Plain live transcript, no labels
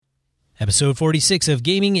Episode 46 of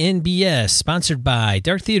Gaming NBS, sponsored by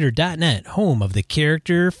DarkTheater.net, home of the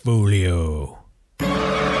Character Folio.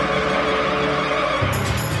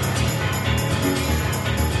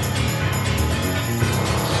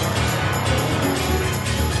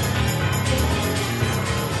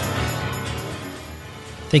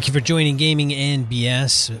 Thank you for joining Gaming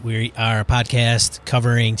NBS. We are a podcast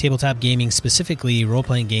covering tabletop gaming, specifically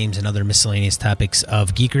role-playing games and other miscellaneous topics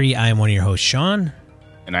of geekery. I am one of your hosts, Sean.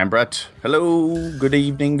 And I'm Brett. Hello, good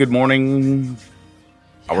evening, good morning.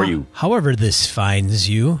 How are you? However this finds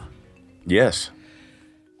you. Yes.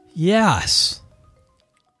 Yes.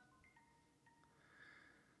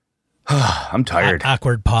 I'm tired.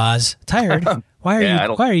 Awkward pause. Tired? Why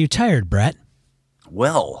are you tired, Brett?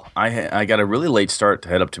 Well, I got a really late start to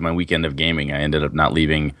head up to my weekend of gaming. I ended up not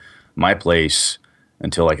leaving my place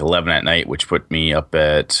until like 11 at night, which put me up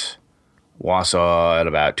at Wausau at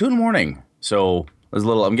about 2 in the morning. So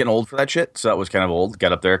I'm getting old for that shit. So that was kind of old.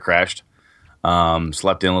 Got up there, crashed,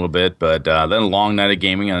 slept in a little bit, but then a long night of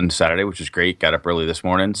gaming on Saturday, which was great. Got up early this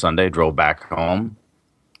morning. Sunday, drove back home.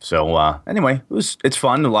 So anyway, it's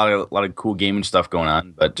fun. A lot of cool gaming stuff going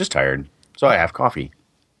on, but just tired. So I have coffee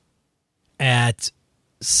at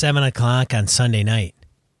 7 o'clock on Sunday night.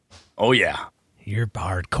 Oh yeah, you're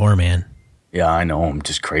hardcore, man. Yeah, I know. I'm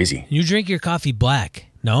just crazy. You drink your coffee black?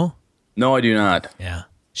 No, I do not. Yeah,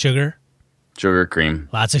 sugar, cream.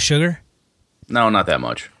 Lots of sugar. No, not that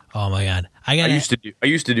much. Oh my god, I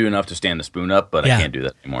used to do enough to stand the spoon up, but yeah. I can't do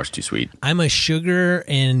that anymore. It's too sweet. I'm a sugar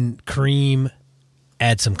and cream.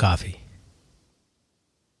 Add some coffee.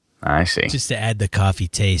 I see. Just to add the coffee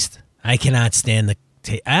taste. I cannot stand the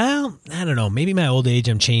taste. I don't know. Maybe my old age,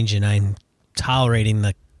 I'm changing. I'm tolerating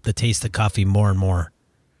the taste of coffee more and more.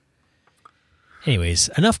 Anyways,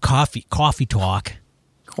 enough coffee talk.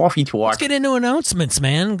 Let's get into announcements,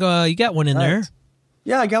 man. You got one in there.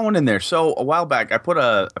 Yeah, I got one in there. So a while back, I put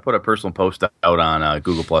a personal post out on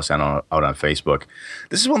Google Plus and out on Facebook.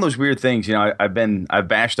 This is one of those weird things. You know, I've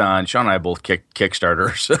bashed on Sean and I both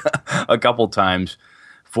Kickstarters a couple times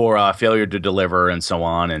for failure to deliver and so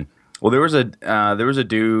on. And well, there was a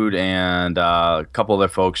dude and a couple other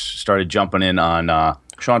folks started jumping in on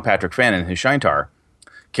Sean Patrick Fannin, his Shinetar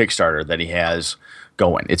Kickstarter that he has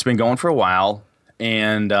going. It's been going for a while,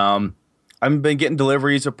 and I've been getting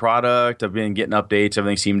deliveries of product. I've been getting updates.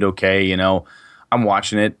 Everything seemed okay. You know, I'm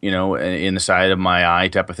watching it, you know, in the side of my eye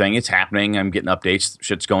type of thing. It's happening. I'm getting updates.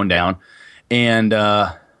 Shit's going down. And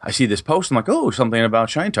I see this post. I'm like, oh, something about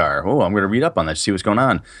Shinetar. Oh, I'm going to read up on that to see what's going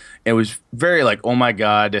on. It was very like, oh, my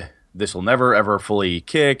God, this will never, ever fully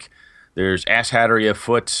kick. There's asshattery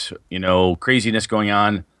afoot, you know, craziness going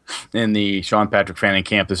on in the Sean Patrick Fannin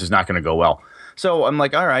camp. This is not going to go well. So I'm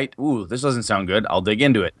like, all right, ooh, this doesn't sound good. I'll dig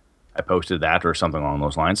into it. I posted that or something along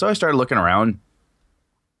those lines. So I started looking around.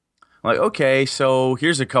 I'm like, okay, so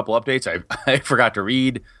here's a couple updates I forgot to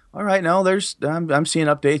read. All right, no, I'm seeing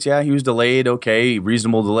updates. Yeah, he was delayed. Okay,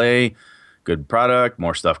 reasonable delay. Good product.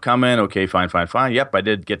 More stuff coming. Okay, fine. Yep, I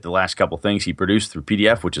did get the last couple things he produced through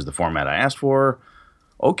PDF, which is the format I asked for.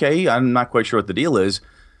 Okay, I'm not quite sure what the deal is.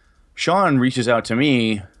 Sean reaches out to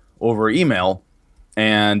me over email.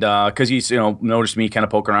 And because he's, you know, noticed me kind of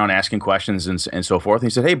poking around, asking questions and so forth. And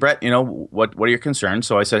he said, hey, Brett, you know, what are your concerns?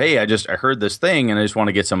 So I said, hey, I heard this thing and I just want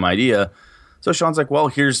to get some idea. So Sean's like, well,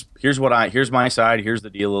 here's my side. Here's the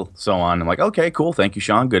deal, so on. I'm like, okay, cool. Thank you,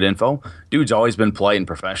 Sean. Good info. Dude's always been polite and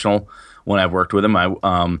professional when I've worked with him. My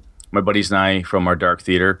buddies and I from our Dark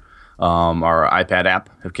Theater, our iPad app,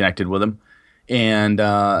 have connected with him. And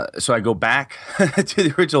so I go back to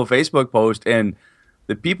the original Facebook post, and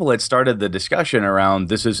the people that started the discussion around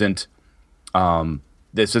this isn't going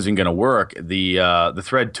to work. The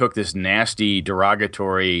thread took this nasty,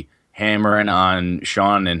 derogatory hammering on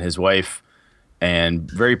Sean and his wife,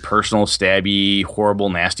 and very personal, stabby, horrible,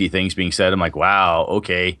 nasty things being said. I'm like, wow,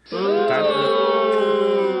 okay.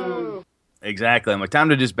 Exactly. I'm like, time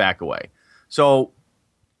to just back away. So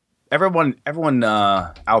everyone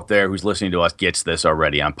out there who's listening to us gets this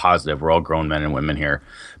already. I'm positive. We're all grown men and women here,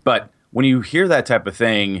 but when you hear that type of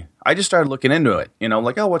thing, I just started looking into it. You know,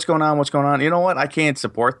 like, oh, what's going on? You know what? I can't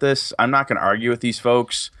support this. I'm not going to argue with these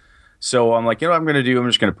folks. So I'm like, you know what I'm going to do? I'm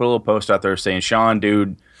just going to put a little post out there saying, Sean,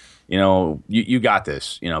 dude, you know, you got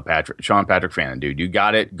this. You know, Sean Patrick Fannin, dude, you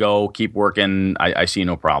got it. Go, keep working. I see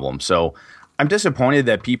no problem. So I'm disappointed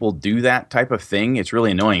that people do that type of thing. It's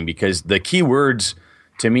really annoying because the keywords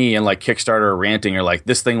to me and like Kickstarter ranting are like,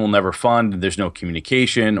 this thing will never fund. There's no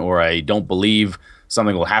communication, or I don't believe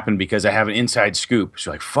something will happen because I have an inside scoop.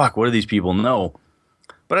 So like, fuck, what do these people know?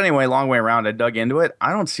 But anyway, long way around, I dug into it.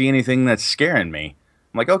 I don't see anything that's scaring me.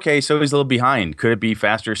 I'm like, okay, so he's a little behind. Could it be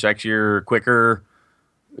faster, sexier, quicker?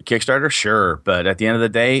 Kickstarter, sure, but at the end of the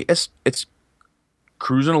day, it's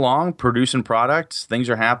cruising along, producing products. Things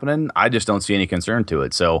are happening. I just don't see any concern to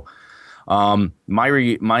it. So, my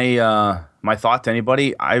thought to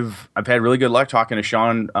anybody, I've had really good luck talking to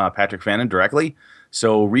Sean Patrick Fannin directly.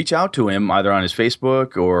 So reach out to him either on his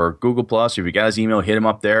Facebook or Google Plus. If you got his email, hit him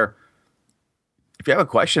up there. If you have a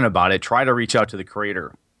question about it, try to reach out to the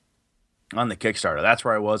creator on the Kickstarter. That's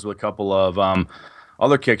where I was with a couple of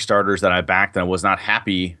other Kickstarters that I backed and I was not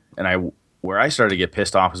happy. And where I started to get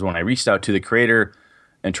pissed off is when I reached out to the creator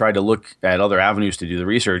and tried to look at other avenues to do the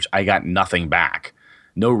research. I got nothing back.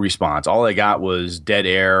 No response. All I got was dead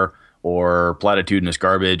air or platitudinous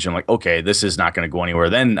garbage. I'm like, okay, this is not going to go anywhere.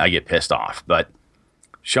 Then I get pissed off. But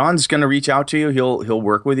Sean's going to reach out to you. He'll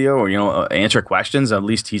work with you or, answer questions. At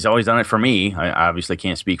least he's always done it for me. I obviously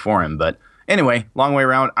can't speak for him. But anyway, long way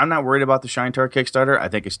around. I'm not worried about the Shinetar Kickstarter. I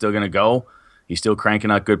think it's still going to go. He's still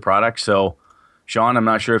cranking out good products. So, Sean, I'm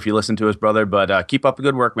not sure if you listen to his brother, but keep up the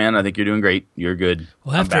good work, man. I think you're doing great. You're good.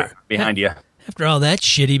 Well, I'm back behind you. After all that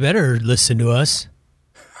shit, he better listen to us.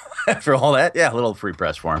 After all that? Yeah, a little free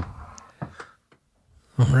press for him.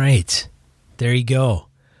 All right. There you go.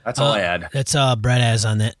 That's all I had. That's all Brett has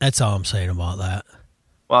on that. That's all I'm saying about that.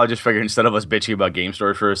 Well, I just figured instead of us bitching about game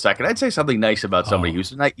stores for a second, I'd say something nice about somebody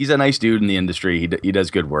he's a nice dude in the industry. He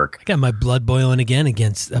does good work. I got my blood boiling again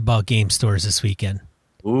about game stores this weekend.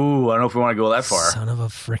 Ooh, I don't know if we want to go that far. Son of a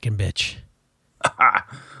frickin' bitch.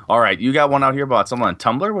 All right, you got one out here about someone on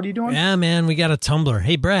Tumblr? What are you doing? Yeah, man, we got a Tumblr.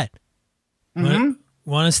 Hey, Brett.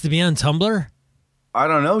 Want us to be on Tumblr? I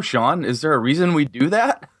don't know, Sean. Is there a reason we do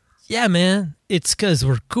that? Yeah, man. It's because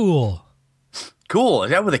we're cool. Cool.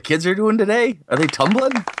 Is that what the kids are doing today? Are they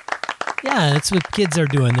tumbling? Yeah, that's what kids are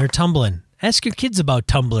doing. They're tumbling. Ask your kids about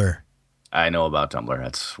Tumblr. I know about Tumblr.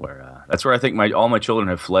 That's where I think all my children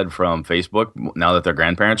have fled from Facebook now that their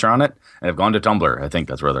grandparents are on it and have gone to Tumblr. I think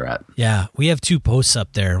that's where they're at. Yeah, we have 2 posts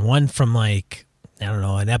up there. One from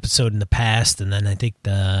an episode in the past, and then I think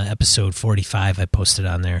the episode 45 I posted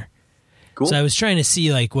on there. Cool. So I was trying to see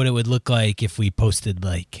what it would look like if we posted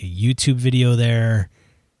a YouTube video there,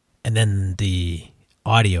 and then the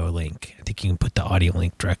audio link. I think you can put the audio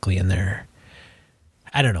link directly in there.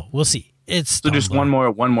 I don't know. We'll see. It's so Tumblr. Just one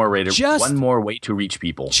more way to reach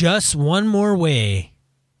people. Just one more way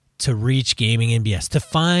to reach Gaming and BS, to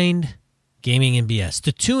find Gaming and BS,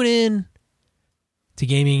 to tune in to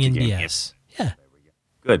Gaming and BS. Yeah.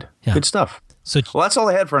 Good. Yeah. Good stuff. Well, that's all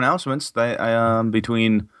I had for announcements.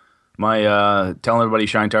 Between my telling everybody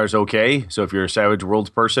Shinetar's okay. So if you're a Savage Worlds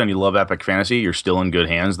person and you love Epic Fantasy, you're still in good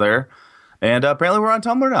hands there. And apparently we're on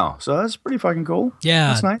Tumblr now. So that's pretty fucking cool. Yeah.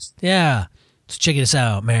 That's nice. Yeah. Let's check this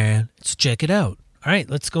out, man. Let's check it out. All right,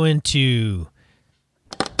 let's go into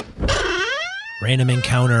Random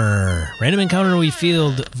Encounter. Random Encounter, we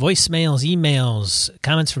field voicemails, emails,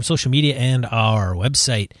 comments from social media, and our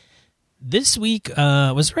website. This week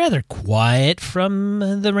was rather quiet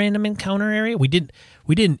from the Random Encounter area. We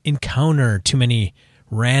didn't encounter too many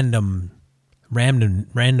randomness.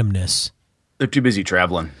 They're too busy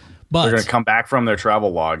traveling. But they're going to come back from their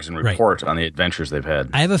travel logs and report on the adventures they've had.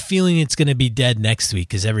 I have a feeling it's going to be dead next week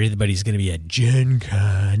because everybody's going to be at Gen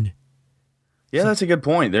Con. Yeah, that's a good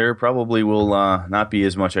point. There probably will not be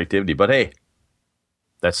as much activity. But hey,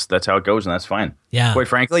 that's how it goes, and that's fine. Yeah. Quite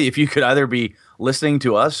frankly, if you could either be listening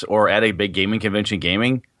to us or at a big gaming convention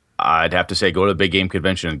gaming, I'd have to say go to the big game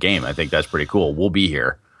convention and game. I think that's pretty cool. We'll be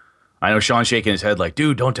here. I know Sean's shaking his head like,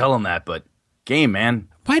 dude, don't tell him that, but game, man.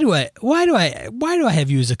 Why do I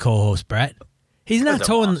have you as a co-host, Brett? He's not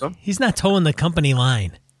towing the company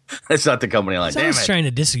line. That's not the company line. Someone's trying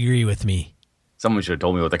to disagree with me. Someone should have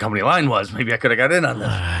told me what the company line was. Maybe I could have got in on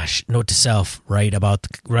this. Note to self: right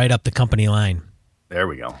up the company line. There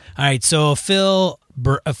we go. All right. So Phil,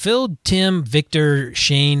 Tim, Victor,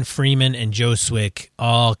 Shane, Freeman, and Joe Swick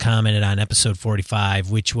all commented on episode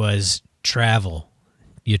 45, which was travel.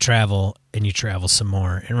 You travel and you travel some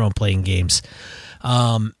more in role-playing games.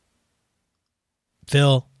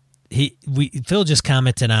 Phil just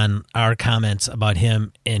commented on our comments about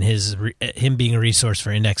him and him being a resource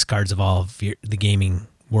for index cards of all of the gaming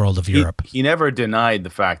world of Europe. He never denied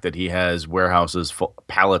the fact that he has warehouses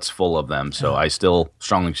pallets full of them. So I still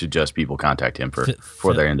strongly suggest people contact him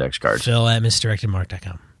for their index cards. Phil at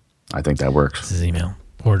misdirectedmark.com. I think that works. This is his email.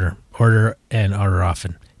 Order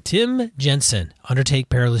often. Tim Jensen, Undertake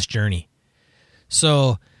Perilous Journey.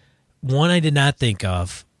 So one I did not think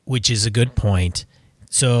of, which is a good point.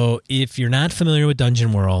 So if you're not familiar with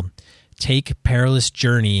Dungeon World, Take Perilous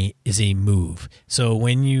Journey is a move. So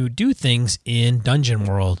when you do things in Dungeon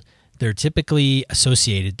World, they're typically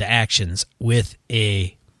associated, the actions, with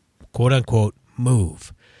a quote-unquote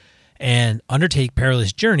move. And Undertake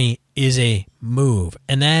Perilous Journey is a move,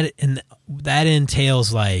 and that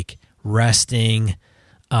entails like resting.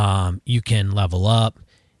 You can level up,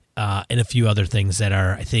 and a few other things that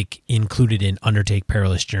are, I think, included in Undertake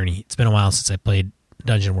Perilous Journey. It's been a while since I played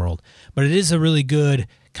Dungeon World, but it is a really good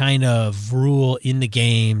kind of rule in the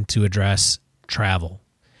game to address travel.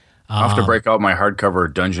 I'll have to break out my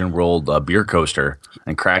hardcover Dungeon World beer coaster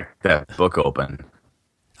and crack that book open.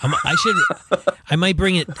 I might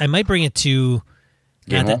bring it to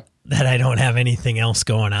that I don't have anything else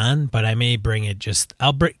going on, but I may bring it.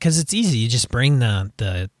 Because it's easy. You just bring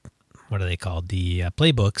the what are they called? The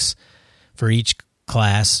playbooks for each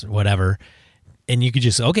class, whatever. And you could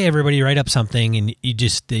just, okay, everybody write up something, and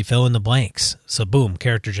they fill in the blanks. So boom,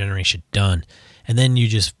 character generation done. And then you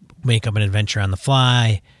just make up an adventure on the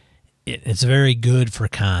fly. It's very good for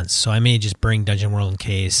cons. So I may just bring Dungeon World in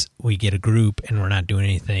case we get a group and we're not doing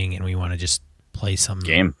anything and we want to just play some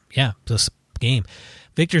game. Yeah, just game.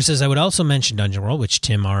 Victor says, I would also mention Dungeon World, which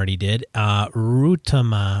Tim already did.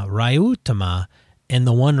 Ryutama and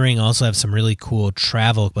The One Ring also have some really cool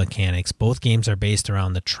travel mechanics. Both games are based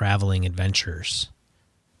around the traveling adventurers.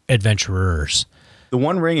 The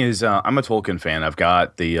One Ring is, I'm a Tolkien fan. I've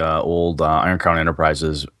got the old Iron Crown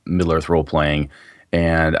Enterprises Middle-earth role-playing,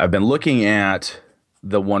 and I've been looking at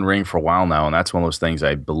The One Ring for a while now, and that's one of those things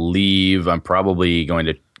I believe I'm probably going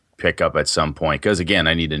to pick up at some point, because, again,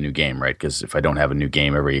 I need a new game, right? Because if I don't have a new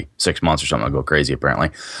game every 6 months or something, I'll go crazy,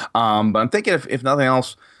 apparently. But I'm thinking, if nothing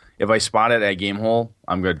else, if I spot it at Gamehole,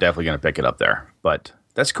 I'm definitely going to pick it up there. But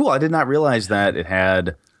that's cool. I did not realize that it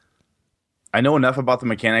had... I know enough about the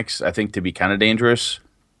mechanics, I think, to be kind of dangerous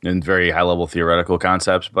and very high-level theoretical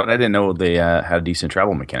concepts, but I didn't know they had a decent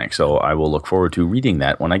travel mechanic, so I will look forward to reading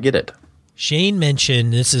that when I get it. Shane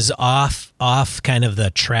mentioned this is off kind of the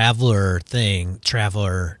traveling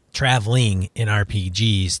in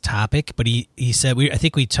RPGs topic, but he said, I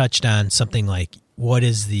think we touched on something like, what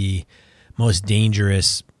is the most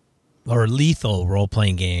dangerous or lethal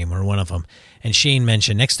role-playing game, or one of them. And Shane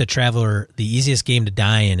mentioned, next to Traveler, the easiest game to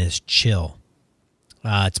die in is Chill.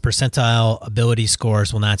 Its percentile ability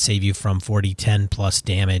scores will not save you from 4d10 plus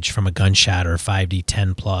damage from a gunshot, or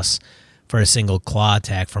 5d10 plus for a single claw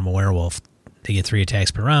attack from a werewolf. They get 3 attacks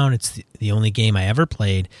per round. It's the only game I ever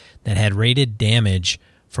played that had rated damage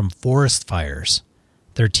from forest fires,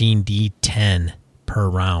 13d10 per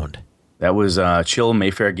round. That was Chill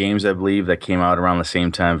Mayfair Games, I believe, that came out around the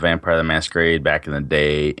same time Vampire the Masquerade back in the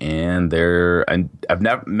day. And I've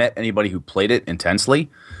never met anybody who played it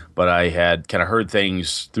intensely, but I had kind of heard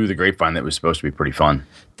things through the grapevine that was supposed to be pretty fun.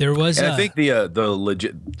 There was, and I think the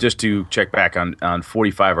legit, just to check back on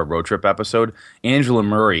 45, our road trip episode, Angela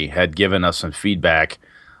Murray had given us some feedback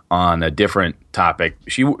on a different topic.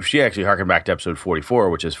 She actually harkened back to episode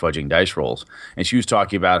 44, which is fudging dice rolls, and she was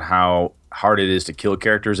talking about how hard it is to kill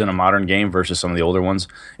characters in a modern game versus some of the older ones,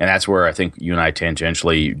 and that's where I think you and I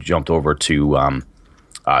tangentially jumped over to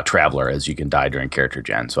Traveler, as you can die during character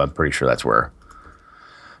gen. So I'm pretty sure that's where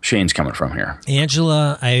Shane's coming from here.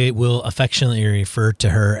 Angela, I will affectionately refer to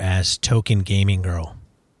her as Token Gaming Girl.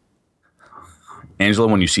 Angela,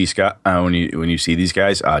 when you see Scott, when you see these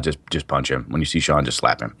guys, just punch him. When you see Sean, just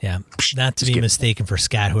slap him. Yeah, not to be mistaken for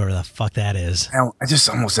Scott, whoever the fuck that is. I just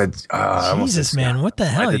almost said, Jesus, man, what the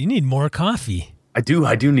hell? You need more coffee. I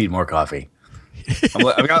do need more coffee.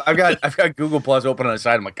 I've got Google Plus open on the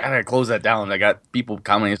side. I'm like, I gotta close that down. I got people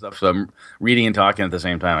commenting and stuff, so I'm reading and talking at the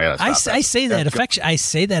same time. I say that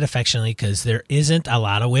affectionately because there isn't a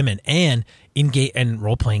lot of women and in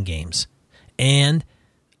role playing games, and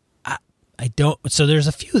I don't. So there's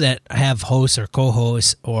a few that have hosts or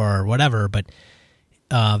co-hosts or whatever, but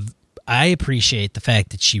I appreciate the fact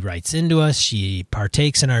that she writes into us, she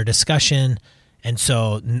partakes in our discussion, and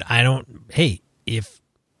so I don't. Hey, if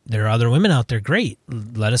there are other women out there, great.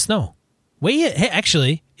 Let us know. Hey,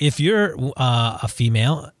 actually, if you're a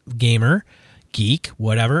female gamer, geek,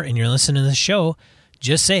 whatever, and you're listening to the show,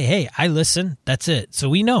 just say, hey, I listen. That's it. So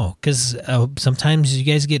we know, because sometimes you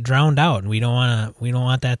guys get drowned out, and we don't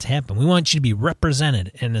want that to happen. We want you to be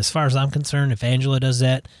represented. And as far as I'm concerned, if Angela does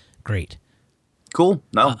that, great. Cool.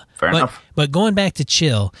 No, fair enough. But going back to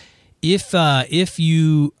Chill, if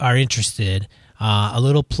you are interested, a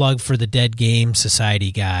little plug for the Dead Game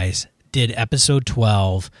Society guys did episode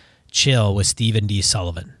 12, Chill, with Stephen D.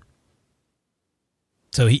 Sullivan.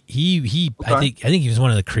 So he okay. I think he was one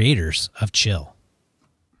of the creators of Chill.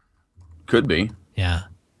 Could be. Yeah.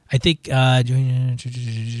 I think in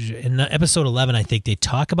episode 11, I think they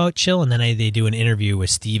talk about Chill, and then they do an interview with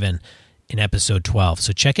Steven in episode 12.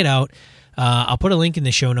 So check it out. I'll put a link in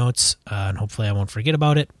the show notes, and hopefully I won't forget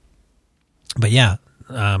about it. But yeah,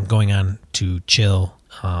 going on to Chill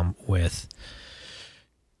with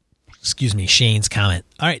Shane's comment.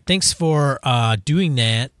 All right, thanks for doing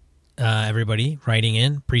that, everybody writing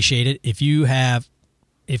in. Appreciate it. If you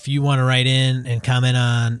want to write in and comment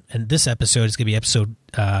on, and this episode is going to be episode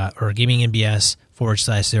or Gaming NBS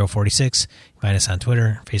 /046. Find us on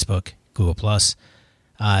Twitter, Facebook, Google Plus,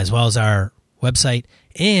 as well as our website.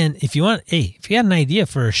 And if you got an idea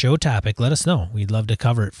for a show topic, let us know. We'd love to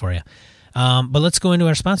cover it for you. But let's go into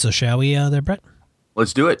our sponsor, shall we, there, Brett?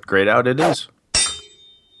 Let's do it. Grayed Out it is.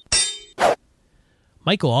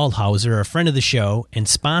 Michael Aldhauser, a friend of the show and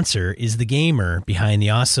sponsor, is the gamer behind the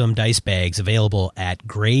awesome dice bags available at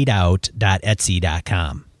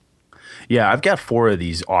gradeout.etsy.com. Yeah, I've got 4 of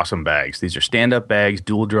these awesome bags. These are stand-up bags,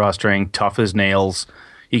 dual drawstring, tough as nails.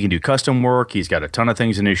 He can do custom work. He's got a ton of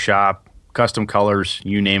things in his shop, custom colors,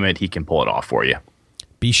 you name it, he can pull it off for you.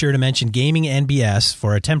 Be sure to mention Gaming NBS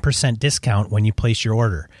for a 10% discount when you place your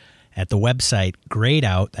order at the website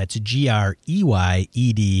Gradeout, that's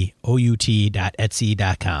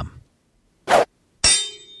GREYEDOUT.etsy.com.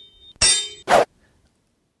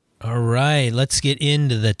 All right, let's get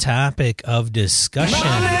into the topic of discussion.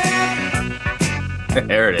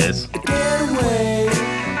 There it is.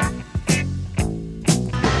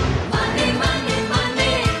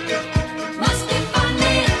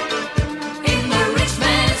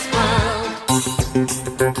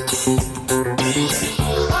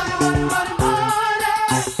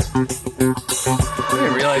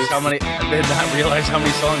 I did not realize how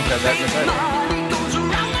many songs have that in the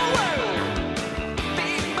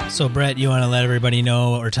title. So, Brett, you want to let everybody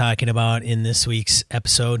know what we're talking about in this week's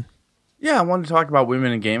episode? Yeah, I wanted to talk about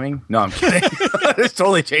women in gaming. No, I'm kidding. It's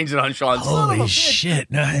totally changed it on Sean's. Holy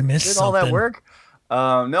shit. No, I missed did something. all that work?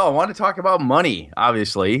 No, I wanted to talk about money,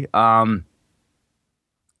 obviously. Not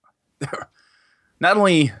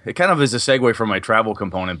only, it kind of is a segue from my travel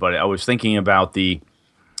component, but I was thinking about the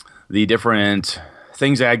different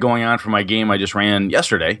things I had going on for my game I just ran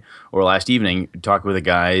yesterday or last evening, talked with the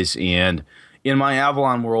guys, and in my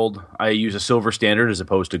Avalon world, I use a silver standard as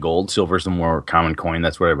opposed to gold. Silver is the more common coin.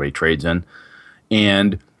 That's what everybody trades in.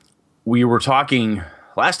 And we were talking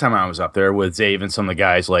last time I was up there with Dave and some of the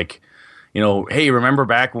guys like, hey, remember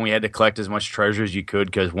back when we had to collect as much treasure as you could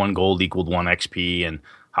because 1 gold equaled 1 XP, and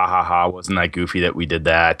wasn't that goofy that we did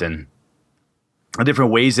that, and the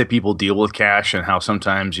different ways that people deal with cash and how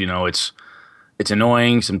sometimes, it's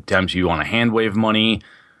annoying. Sometimes you want to hand wave money,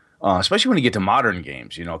 especially when you get to modern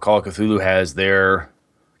games. Call of Cthulhu has their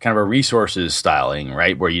kind of a resources styling,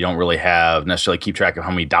 right, where you don't really have necessarily keep track of how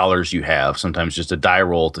many dollars you have. Sometimes just a die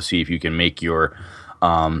roll to see if you can make your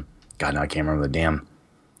God, now I can't remember the damn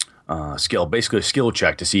skill. Basically, a skill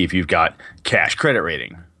check to see if you've got cash credit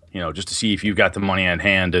rating. Just to see if you've got the money on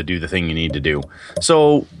hand to do the thing you need to do.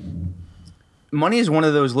 So money is one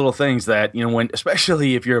of those little things that, when,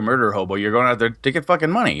 especially if you're a murder hobo, you're going out there to get fucking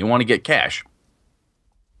money. You want to get cash.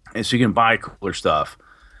 And so you can buy cooler stuff.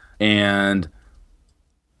 And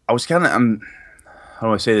I was kind of, how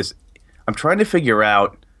do I say this? I'm trying to figure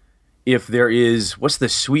out if there is, what's the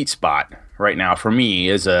sweet spot right now for me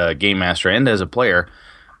as a game master and as a player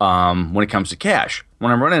when it comes to cash.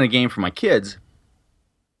 When I'm running a game for my kids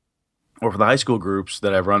or for the high school groups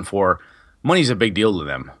that I've run for, money's a big deal to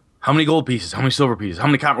them. How many gold pieces? How many silver pieces? How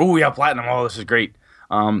many copper? Oh, we have platinum. Oh, this is great.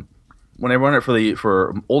 When I run it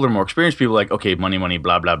for older, more experienced people, like, okay, money,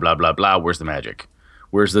 blah, blah, blah, blah, blah. Where's the magic?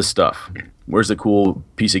 Where's the stuff? Where's the cool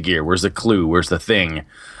piece of gear? Where's the clue? Where's the thing?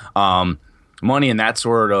 Money and that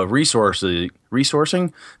sort of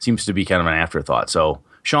resourcing seems to be kind of an afterthought. So,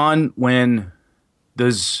 Sean, let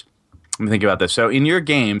me think about this. So, in your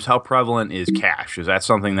games, how prevalent is cash? Is that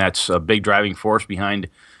something that's a big driving force behind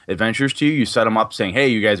adventures to you? You set them up saying, hey,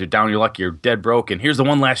 you guys are down your luck, you're dead broke, and here's the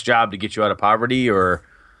one last job to get you out of poverty? Or,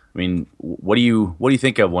 I mean, what do you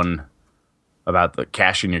think of about the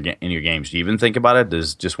cash in your games? Do you even think about it?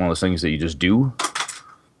 Is it just one of those things that you just do?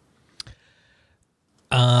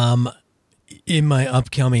 In my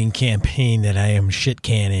upcoming campaign that I am shit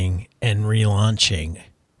canning and relaunching,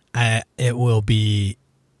 it'll be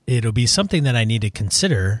something that I need to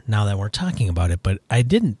consider now that we're talking about it, but I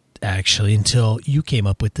didn't actually until you came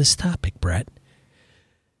up with this topic, Brett.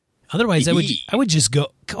 Otherwise, I would just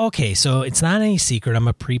go, okay, so it's not any secret I'm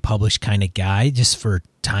a pre-published kind of guy just for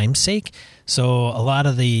time's sake. So a lot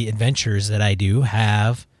of the adventures that I do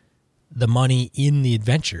have the money in the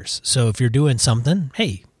adventures. So if you're doing something,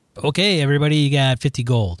 hey, okay, everybody, you got 50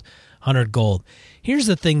 gold, 100 gold. Here's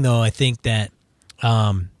the thing, though, I think that,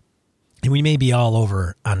 and we may be all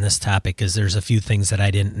over on this topic because there's a few things that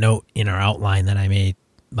I didn't note in our outline that I may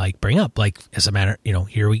bring up, as a matter,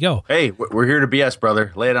 here we go. Hey, we're here to BS,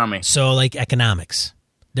 brother. Lay it on me. So economics,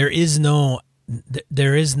 there is no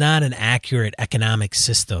there is not an accurate economic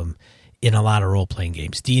system in a lot of role playing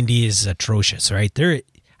games. D&D is atrocious, right?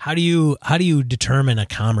 How do you determine a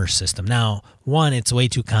commerce system? Now, one, it's way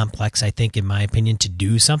too complex, I think, in my opinion, to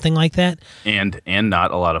do something like that, and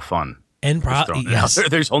not a lot of fun. And yes.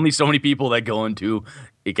 There's only so many people that go into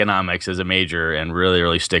economics as a major and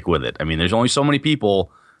really stick with it. I mean, there's only so many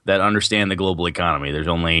people that understand the global economy. There's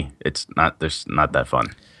not that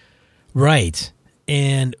fun. Right.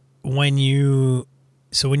 And when you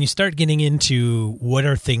start getting into what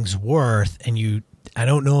are things worth, and I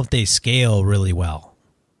don't know if they scale really well,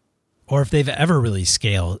 or if they've ever really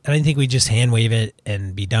scaled. And I think we just hand wave it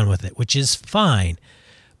and be done with it, which is fine.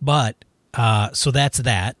 But so that's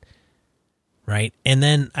that. Right. And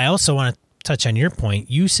then I also want to touch on your point.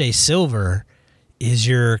 You say silver is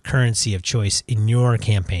your currency of choice in your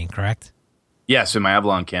campaign, correct? Yes, in my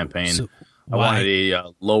Avalon campaign, So I wanted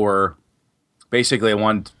a lower. Basically, I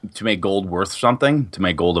wanted to make gold worth something, to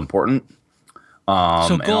make gold important.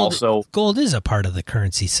 So and also, gold is a part of the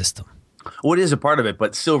currency system. well, it is a part of it,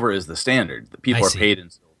 but silver is the standard. The people I are see. paid in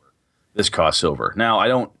silver. This costs silver. Now, I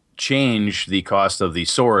don't change the cost of the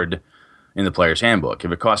sword in the player's handbook.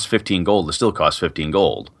 If it costs 15 gold, it still costs 15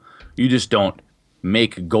 gold. You just don't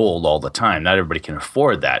make gold all the time. Not everybody can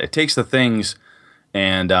afford that. It takes the things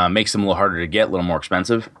and makes them a little harder to get, a little more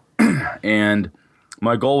expensive. And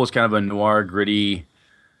my goal was kind of a noir, gritty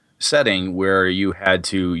setting where you had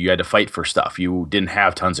to fight for stuff. You didn't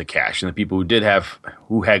have tons of cash, and the people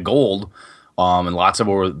who had gold, and lots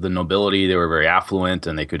of the nobility, they were very affluent,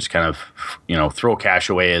 and they could just kind of throw cash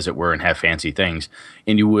away, as it were, and have fancy things.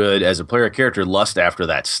 And you would, as a player character, lust after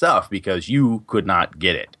that stuff because you could not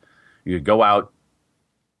get it. You could go out,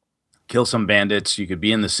 kill some bandits. You could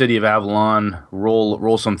be in the city of Avalon,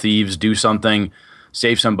 roll some thieves, do something,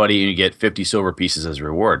 save somebody, and you get 50 silver pieces as a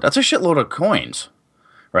reward. That's a shitload of coins,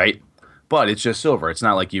 right? But it's just silver. It's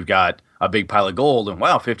not like you've got a big pile of gold and,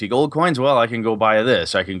 wow, 50 gold coins? Well, I can go buy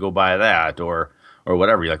this. I can go buy that or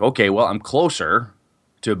whatever. You're like, okay, well, I'm closer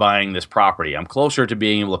to buying this property. I'm closer to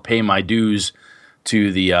being able to pay my dues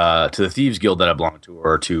to the Thieves Guild that I belong to,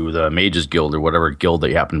 or to the Mages Guild, or whatever guild that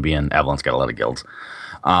you happen to be in. Avalon's got a lot of guilds.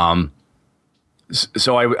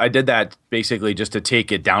 So I did that basically just to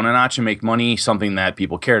take it down a notch and make money something that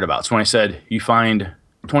people cared about. So when I said you find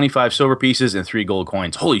 25 silver pieces and 3 gold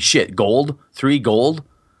coins, holy shit, gold? 3 gold?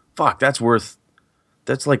 Fuck, that's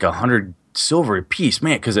like 100 silver a piece,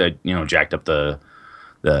 man. Because I jacked up the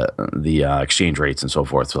exchange rates and so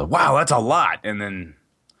forth. So wow, that's a lot. And then,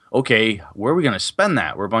 okay, where are we going to spend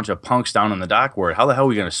that? We're a bunch of punks down on the dock. How the hell are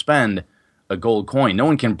we going to spend a gold coin? No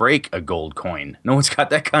one can break a gold coin. No one's got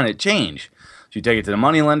that kind of change. So you take it to the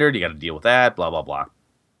money lender, you got to deal with that, blah, blah, blah.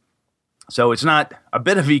 So it's not a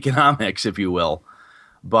bit of economics, if you will,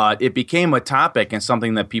 but it became a topic and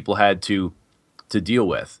something that people had to deal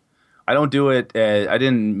with. I don't do it. I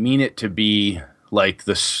didn't mean it to be like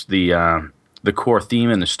the core theme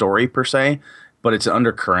in the story per se, but it's an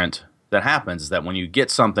undercurrent that happens. Is that when you get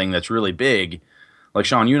something that's really big, like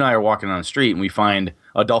Sean, you and I are walking on the street and we find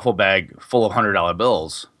a duffel bag full of $100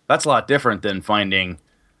 bills. That's a lot different than finding,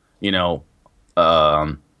 a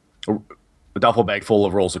duffel bag full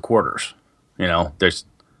of rolls of quarters. It's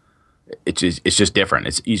just different.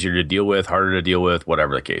 It's easier to deal with, harder to deal with,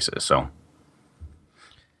 whatever the case is. So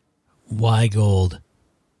why gold?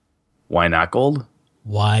 Why not gold?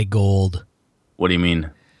 Why gold? What do you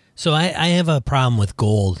mean? So I have a problem with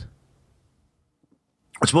gold.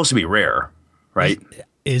 It's supposed to be rare, right?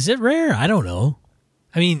 Is it rare? I don't know.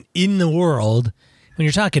 I mean, in the world, when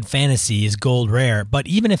you're talking fantasy, is gold rare? But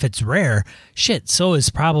even if it's rare, shit, so is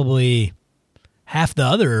probably half the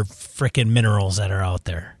other frickin' minerals that are out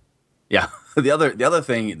there. Yeah. The other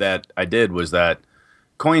thing that I did was that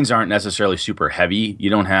coins aren't necessarily super heavy.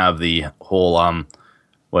 You don't have the whole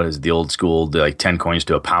what is the old school, like 10 coins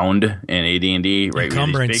to a pound in AD&D, right?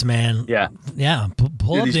 Encumbrance, man. Yeah. Yeah.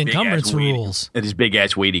 Pull up the encumbrance rules. These big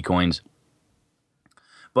ass weighty coins.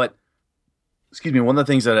 But, excuse me, one of the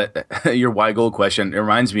things that your why gold question, it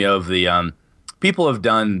reminds me of the people have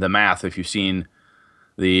done the math. If you've seen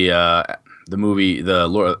the movie,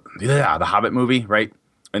 the Hobbit movie, right?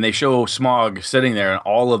 And they show Smaug sitting there and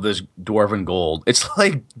all of this dwarven gold. It's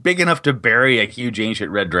like big enough to bury a huge ancient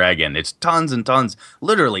red dragon. It's tons and tons,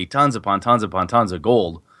 literally tons upon tons upon tons of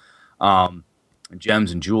gold,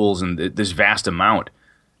 gems and jewels, and this vast amount.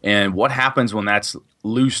 And what happens when that's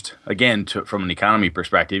loosed, again, from an economy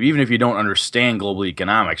perspective, even if you don't understand global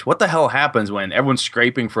economics, what the hell happens when everyone's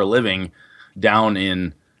scraping for a living down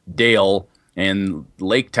in Dale and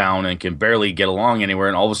Lake Town and can barely get along anywhere,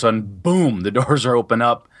 and all of a sudden, boom, the doors are open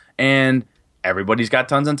up, and everybody's got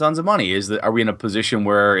tons and tons of money. Are we in a position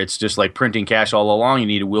where it's just like printing cash all along? You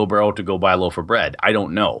need a wheelbarrow to go buy a loaf of bread. I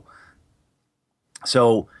don't know.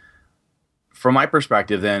 So from my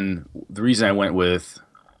perspective, then the reason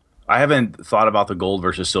I haven't thought about the gold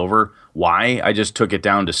versus silver. Why? I just took it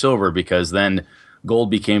down to silver because then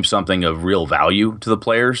gold became something of real value to the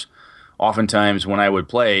players. Oftentimes when I would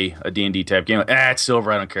play a D&D type game, it's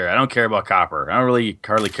silver, I don't care. I don't care about copper. I don't really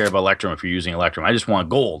hardly care about electrum if you're using electrum. I just want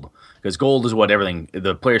gold because gold is what everything,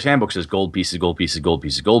 the player's handbook says gold pieces, gold pieces, gold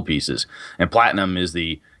pieces, gold pieces. And platinum is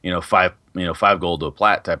the, 5 gold to a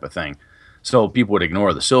plat type of thing. So people would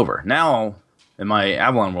ignore the silver. Now, in my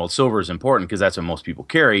Avalon world, silver is important because that's what most people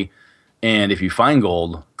carry. And if you find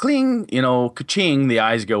gold, cling, ka-ching, the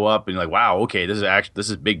eyes go up and you're like, wow, okay, this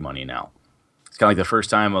is big money now. It's kind of like the first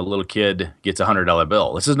time a little kid gets a $100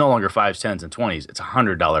 bill. This is no longer 5s, 10s, and 20s. It's a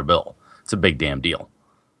 $100 bill. It's a big damn deal.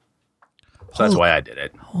 So that's why I did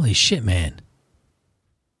it. Holy shit, man.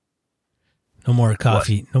 No more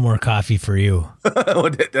coffee. What? No more coffee for you.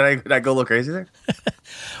 did I go a little crazy there?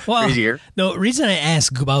 Well, crazier? No, reason I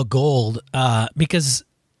ask about gold, because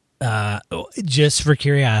just for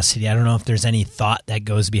curiosity, I don't know if there's any thought that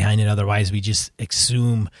goes behind it. Otherwise, we just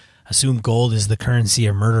assume gold is the currency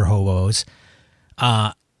of murder hobos.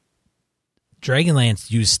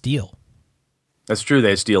 Dragonlance use steel. That's true. They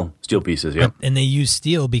had steel pieces, yeah. And they use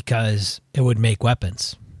steel because it would make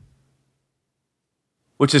weapons.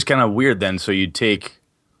 Which is kind of weird then. So you'd take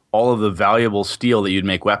all of the valuable steel that you'd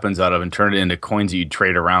make weapons out of and turn it into coins that you'd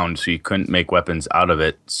trade around so you couldn't make weapons out of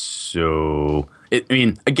it. So,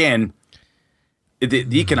 again,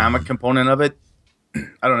 the economic component of it,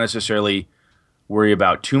 I don't necessarily worry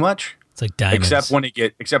about too much. It's like diamonds. Except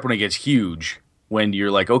when it gets huge. When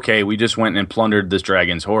you're like, okay, we just went and plundered this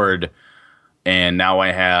dragon's hoard, and now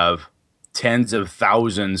I have tens of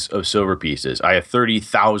thousands of silver pieces. I have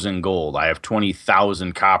 30,000 gold. I have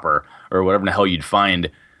 20,000 copper, or whatever the hell you'd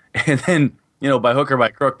find. And then, by hook or by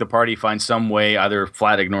crook, the party finds some way, either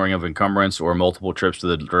flat ignoring of encumbrance or multiple trips to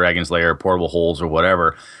the dragon's lair, portable holes, or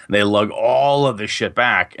whatever. And they lug all of this shit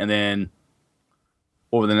back, and then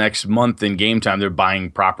over the next month in game time, they're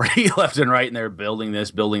buying property left and right, and they're building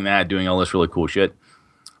this, building that, doing all this really cool shit.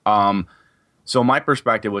 So my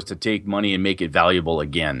perspective was to take money and make it valuable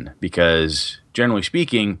again, because generally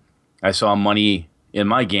speaking, I saw money in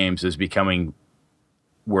my games as becoming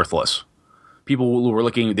worthless. People who were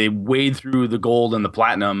looking, they wade through the gold and the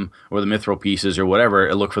platinum or the mithril pieces or whatever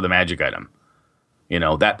and look for the magic item.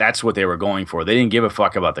 That's what they were going for. They didn't give a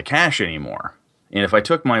fuck about the cash anymore. And if I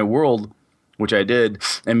took my world, which I did,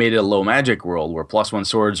 and made it a low magic world where +1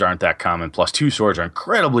 swords aren't that common, +2 swords are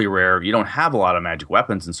incredibly rare, you don't have a lot of magic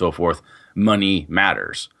weapons and so forth, money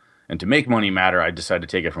matters. And to make money matter, I decided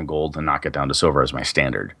to take it from gold and knock it down to silver as my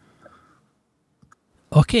standard.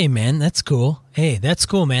 Okay, man, that's cool. Hey, that's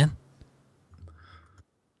cool, man.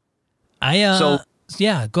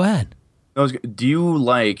 Yeah, go ahead. Do you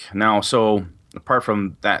like, now, so apart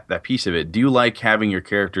from that piece of it, do you like having your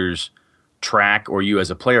characters track, or you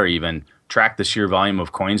as a player even, track the sheer volume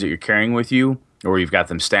of coins that you're carrying with you, or you've got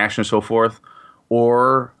them stashed and so forth?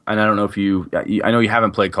 Or, and I don't know if I know you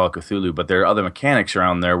haven't played Call of Cthulhu, but there are other mechanics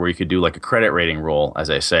around there where you could do like a credit rating roll, as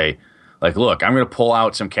I say. Like, look, I'm going to pull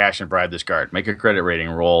out some cash and bribe this guard. Make a credit rating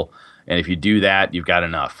roll, and if you do that, you've got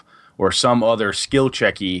enough. Or some other skill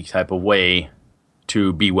checky type of way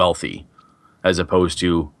to be wealthy, as opposed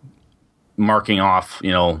to marking off,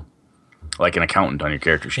 like an accountant on your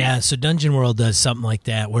character sheet. Yeah, so Dungeon World does something like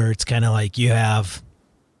that, where it's kind of like you have,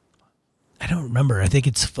 I don't remember, I think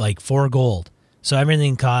it's like 4 gold. So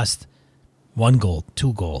everything costs 1 gold,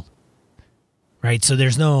 2 gold. Right? So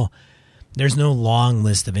there's no long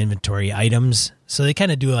list of inventory items. So they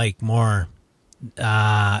kind of do like more,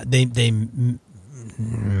 they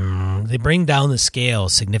bring down the scale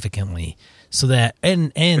significantly. So that,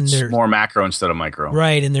 and it's there's more macro instead of micro.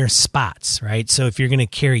 Right, and there's spots, right? So if you're going to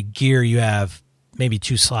carry gear, you have maybe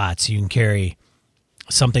 2 slots. You can carry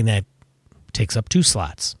something that takes up 2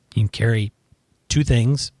 slots. You can carry 2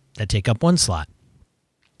 things that take up 1 slot.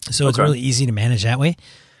 So It's really easy to manage that way.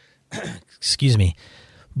 Excuse me.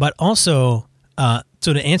 But also,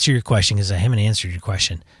 so to answer your question, because I haven't answered your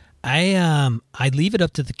question, I leave it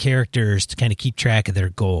up to the characters to kind of keep track of their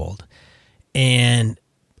gold. And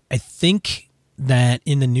I think that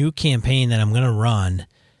in the new campaign that I'm going to run,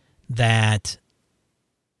 that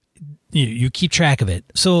you keep track of it.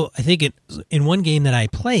 So I think in one game that I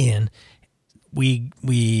play in,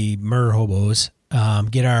 we murder hobos,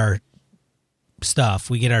 get our stuff,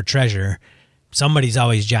 we get our treasure. Somebody's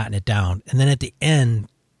always jotting it down, and then at the end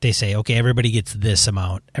they say, okay, everybody gets this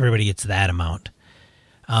amount, everybody gets that amount.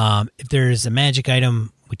 If there's a magic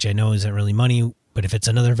item which I know isn't really money, but if it's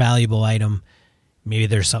another valuable item, maybe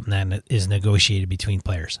there's something that is negotiated between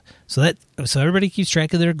players. So everybody keeps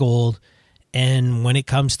track of their gold, and when it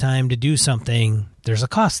comes time to do something, there's a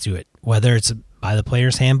cost to it, whether it's by the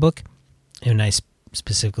player's handbook, and I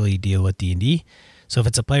specifically deal with D&D. So if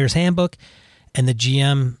it's a player's handbook and the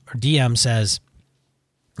GM or DM says,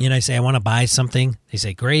 I say, I want to buy something, they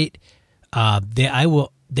say, great. They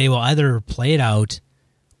will either play it out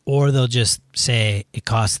or they'll just say it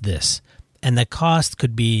costs this. And the cost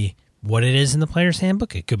could be what it is in the player's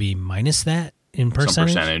handbook. It could be minus that in percentage. Some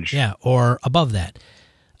percentage. Yeah, or above that.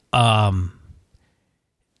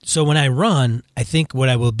 So when I run, I think what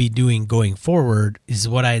I will be doing going forward is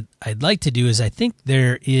what I'd like to do is I think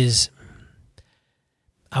this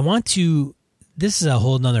is a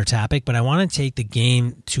whole nother topic, but I want to take the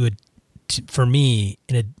game for me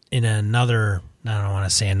in another, I don't want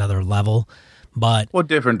to say another level, but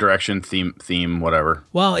different direction, theme, whatever.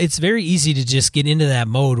 Well, it's very easy to just get into that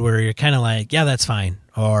mode where you're kind of like, yeah, that's fine,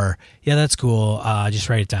 or yeah, that's cool, just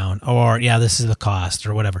write it down, or yeah, this is the cost,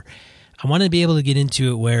 or whatever. I want to be able to get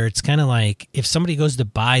into it where it's kind of like if somebody goes to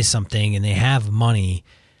buy something and they have money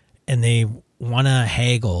and they want to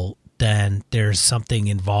haggle, then there's something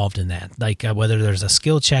involved in that. Like whether there's a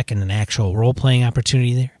skill check and an actual role-playing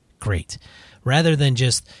opportunity there, great. Rather than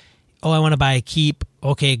just, I want to buy a keep,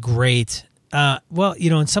 okay, great.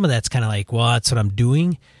 And some of that's kind of like, well, that's what I'm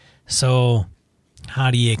doing. So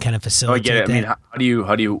how do you kind of facilitate I get it. that? I mean,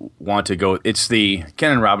 how do you want to go? It's Ken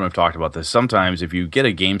and Robin have talked about this. Sometimes if you get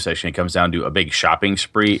a game session, it comes down to a big shopping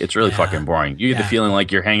spree. It's really fucking boring. You get the feeling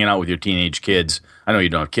like you're hanging out with your teenage kids. I know you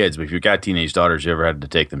don't have kids, but if you've got teenage daughters, you ever had to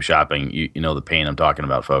take them shopping, you know the pain I'm talking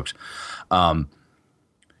about, folks.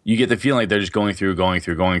 You get the feeling like they're just going through.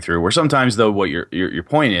 Where sometimes, though, what your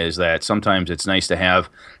point is that sometimes it's nice to have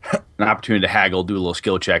an opportunity to haggle, do a little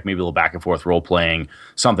skill check, maybe a little back and forth role playing,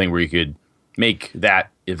 something where you could make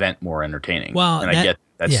that event more entertaining. Well, and I get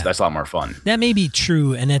that's a lot more fun. That may be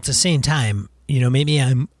true, and at the same time, maybe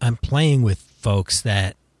I'm playing with folks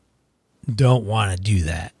that don't want to do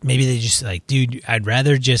that. Maybe they just like, dude, I'd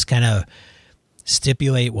rather just kind of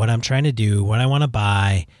stipulate what I'm trying to do, what I want to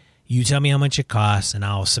buy. You tell me how much it costs, and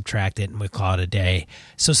I'll subtract it, and we'll call it a day.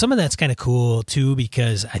 So some of that's kind of cool too,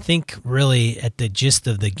 because I think really at the gist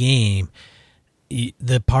of the game,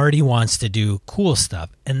 the party wants to do cool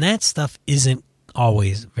stuff, and that stuff isn't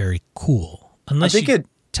always very cool unless you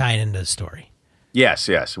tie it into the story. Yes.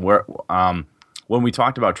 When we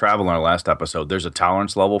talked about travel in our last episode, there's a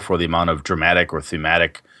tolerance level for the amount of dramatic or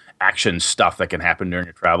thematic action stuff that can happen during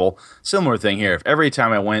your travel. Similar thing here. If every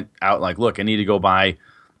time I went out, like, look, I need to go buy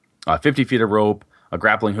 50 feet of rope, a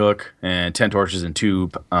grappling hook, and 10 torches and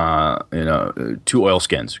 2 oil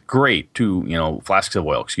skins. Great. 2 flasks of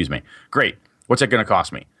oil. Excuse me. Great. What's that going to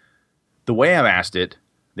cost me? The way I've asked it,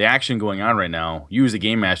 the action going on right now, you as the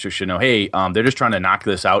game master should know, hey, they're just trying to knock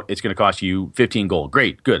this out. It's going to cost you 15 gold.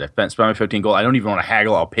 Great, good. I've spent my 15 gold. I don't even want to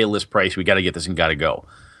haggle. I'll pay list price. We got to get this and got to go.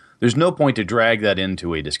 There's no point to drag that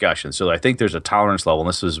into a discussion. So I think there's a tolerance level, and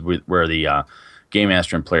this is where the game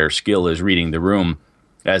master and player skill is reading the room.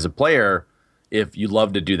 As a player, if you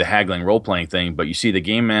love to do the haggling role-playing thing, but you see the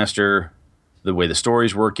game master, the way the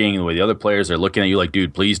story's working, the way the other players are looking at you like,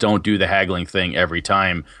 dude, please don't do the haggling thing every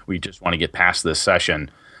time. We just want to get past this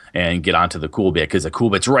session and get onto the cool bit because the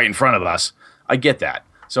cool bit's right in front of us. I get that.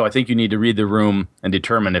 So I think you need to read the room and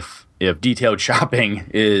determine if detailed shopping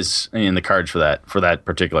is in the cards for that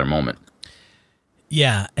particular moment.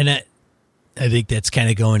 Yeah, and I think that's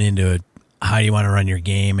kind of going into how you want to run your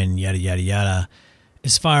game and yada, yada, yada.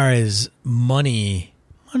 As far as money.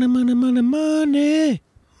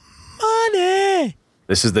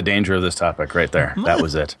 This is the danger of this topic right there. That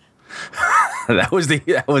was it. that was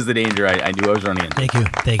the danger I knew I was running into. Thank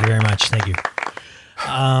you very much. Thank you.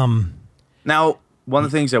 Now, one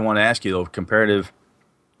of the things I want to ask you, though, comparative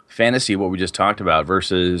fantasy, what we just talked about,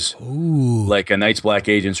 versus like a Knights Black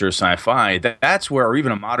Agents or a sci-fi, that's where, or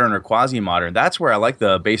even a modern or quasi-modern, that's where I like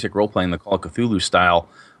the basic role-playing, the Call of Cthulhu style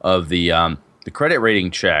of the credit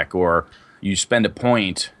rating check, or you spend a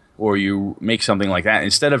point, or you make something like that.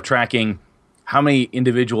 Instead of tracking how many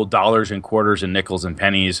individual dollars and quarters and nickels and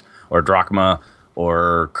pennies or drachma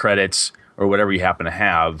or credits or whatever you happen to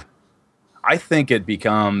have, I think it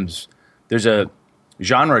becomes, there's a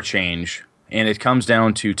genre change, and it comes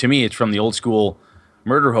down to me, it's from the old school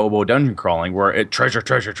murder hobo dungeon crawling where it treasure.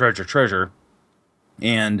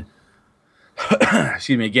 And,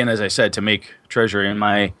 excuse me, again, as I said, to make treasure in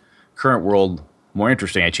my current world more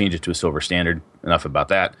interesting, I changed it to a silver standard. Enough about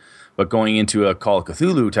that. But going into a Call of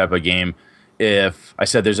Cthulhu type of game, if I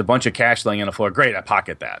said there's a bunch of cash laying on the floor, great, I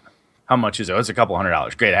pocket that. How much is it? It's a couple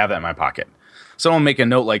 $100. Great, I have that in my pocket. someone make a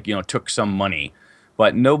note like, took some money,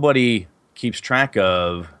 but nobody keeps track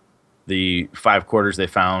of the 5 quarters they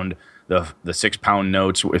found, the 6 pound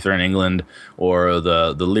notes if they're in England, or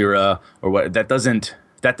the lira, or what. That doesn't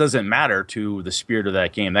matter to the spirit of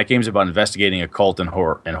that game. That game's about investigating occult and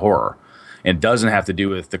horror. And it doesn't have to do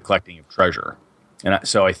with the collecting of treasure. And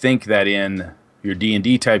so I think that in your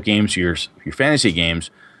D&D type games, your fantasy games,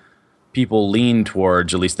 people lean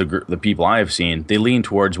towards, at least the people I have seen, they lean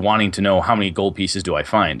towards wanting to know how many gold pieces do I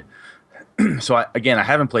find. So I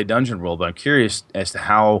haven't played Dungeon World, but I'm curious as to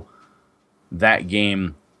how that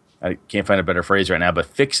game, I can't find a better phrase right now, but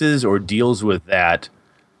fixes or deals with that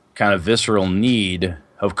kind of visceral need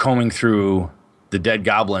of combing through the dead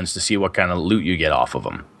goblins to see what kind of loot you get off of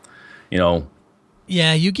them.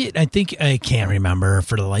 Yeah, you get, I think, I can't remember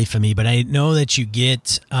for the life of me, but I know that you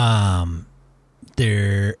get,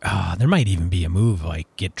 there might even be a move like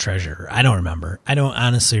get treasure. I don't remember. I don't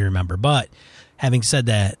honestly remember. But having said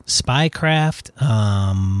that, Spycraft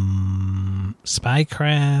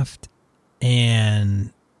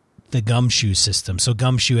and the Gumshoe system. So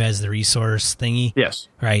Gumshoe has the resource thingy. Yes.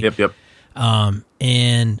 Right. Yep. And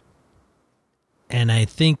I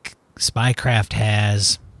think Spycraft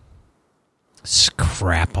has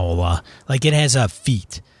Scrapola. Like it has a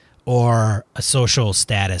feat or a social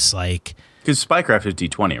status, like, because Spycraft is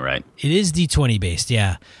D20, right? It is D20 based,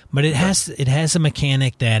 yeah. But it has a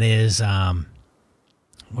mechanic that is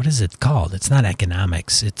what is it called? It's not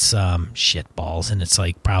economics. It's shit balls, and it's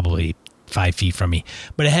like probably 5 feet from me.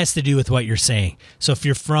 But it has to do with what you're saying. So if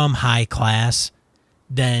you're from high class,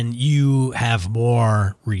 then you have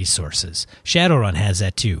more resources. Shadowrun has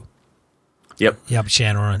that too. Yep,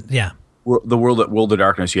 Shadowrun, yeah. The World of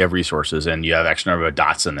Darkness, you have resources, and you have X number of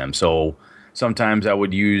dots in them. So sometimes I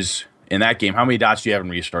would use, in that game, how many dots do you have in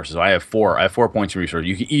resources? I have 4. I have 4 points in resources.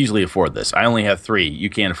 You can easily afford this. I only have 3. You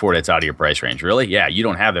can't afford it. It's out of your price range. Really? Yeah, you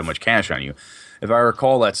don't have that much cash on you. If I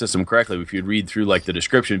recall that system correctly, if you'd read through like the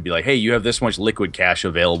description, it'd be like, hey, you have this much liquid cash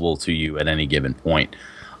available to you at any given point.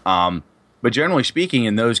 But generally speaking,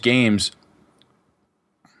 in those games,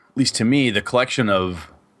 at least to me, the collection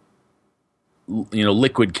of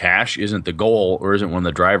liquid cash isn't the goal or isn't one of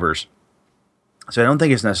the drivers. So I don't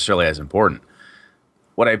think it's necessarily as important.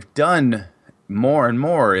 What I've done more and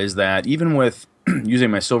more is that even with using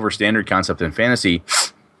my silver standard concept in fantasy,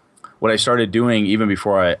 what I started doing even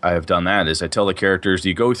before I have done that is I tell the characters,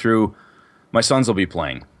 you go through, my sons will be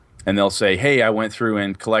playing, and they'll say, hey, I went through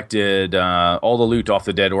and collected all the loot off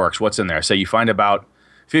the dead orcs. What's in there? I say, you find about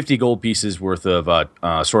 50 gold pieces worth of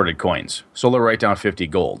sorted coins. So they'll write down 50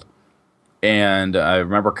 gold. And I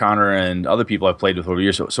remember Connor and other people I've played with over the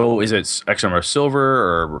years. So is it X number of silver,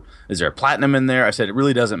 or is there a platinum in there? I said, it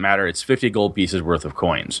really doesn't matter. It's 50 gold pieces worth of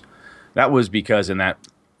coins. That was because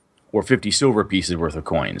or 50 silver pieces worth of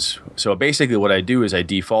coins. So basically what I do is I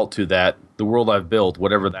default to that, the world I've built,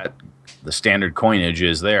 whatever the standard coinage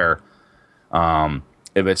is there. If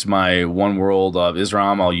it's my one world of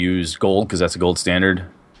Isram, I'll use gold because that's a gold standard.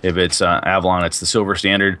 If it's Avalon, it's the silver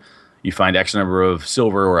standard. You find X number of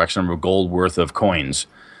silver or X number of gold worth of coins.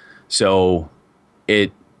 So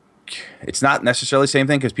it's not necessarily the same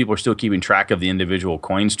thing because people are still keeping track of the individual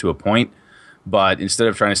coins to a point. But instead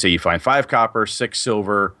of trying to say you find 5 copper, 6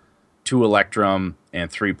 silver, 2 electrum, and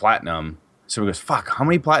 3 platinum, someone goes, fuck, how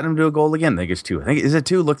many platinum do a gold again? I think it's 2. Is it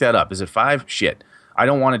 2? Look that up. Is it 5? Shit. I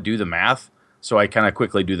don't want to do the math, so I kind of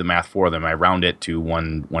quickly do the math for them. I round it to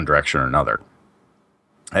one direction or another.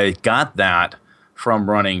 I got that from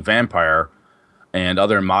running Vampire and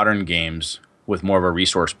other modern games with more of a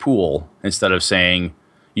resource pool, instead of saying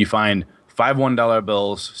you find 5 $1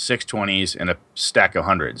 bills, 6 20s, and a stack of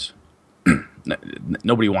hundreds.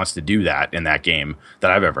 Nobody wants to do that in that game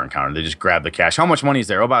that I've ever encountered. They just grab the cash. How much money is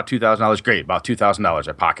there? Oh, about $2,000. Great, about $2,000.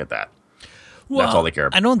 I pocket that. Well, that's all they care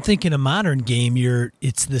about. I don't think in a modern game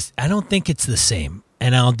I don't think it's the same.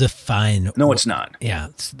 And I'll define. No, it's not. Yeah,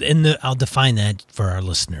 I'll define that for our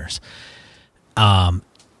listeners.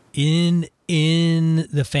 In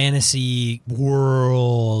the fantasy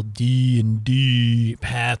world, D&D,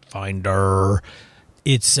 Pathfinder,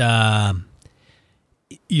 it's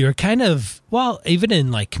you're kind of, well, even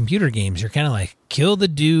in like computer games, you're kind of like kill the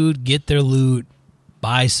dude, get their loot,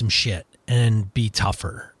 buy some shit, and be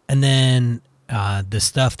tougher. And then the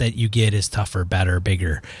stuff that you get is tougher, better,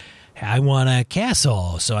 bigger. I want a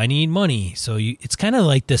castle, so I need money. So it's kind of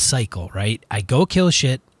like this cycle, right? I go kill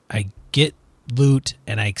shit, I get loot,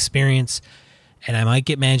 and I experience, and I might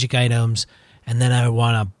get magic items, and then I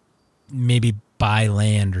want to maybe buy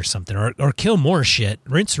land or something, or kill more shit,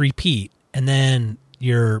 rinse, repeat, and then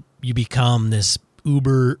you become this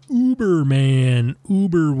uber man,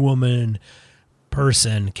 uber woman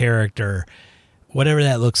person character whatever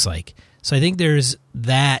that looks like. So I think there's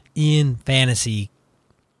that in fantasy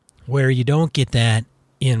where you don't get that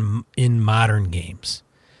in modern games.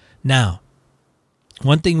 Now,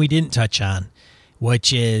 one thing we didn't touch on,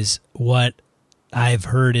 which is what I've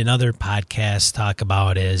heard in other podcasts talk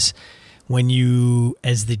about, is when you,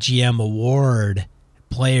 as the GM, award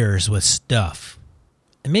players with stuff,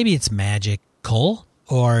 and maybe it's magical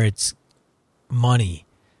or it's money.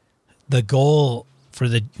 The goal for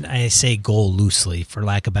I say goal loosely for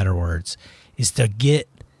lack of better words, is to get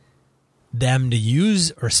them to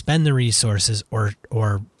use or spend the resources or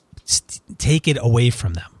take it away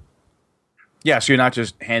from them. Yeah, so you're not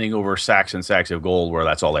just handing over sacks and sacks of gold where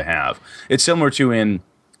that's all they have. It's similar to in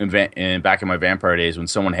back in my vampire days when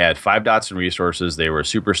someone had 5 dots in resources, they were a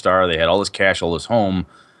superstar, they had all this cash, all this home.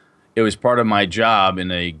 It was part of my job in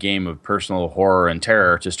a game of personal horror and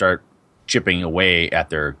terror to start chipping away at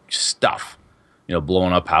their stuff. You know,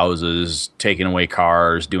 blowing up houses, taking away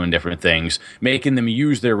cars, doing different things, making them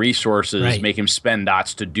use their resources, right. Make them spend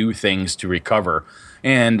dots to do things to recover.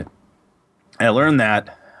 And I learned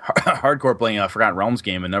that hardcore playing a Forgotten Realms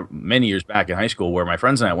game many years back in high school, where my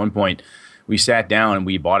friends and I at one point, we sat down and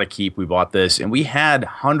we bought a keep, we bought this, and we had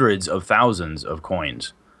hundreds of thousands of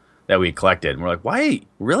coins that we had collected. And we're like, why?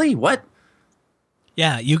 Really? What?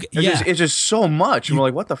 Yeah, It's just so much. And we're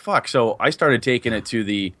like, what the fuck? So I started taking it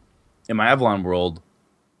to in my Avalon world,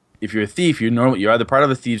 if you're a thief, you're either part of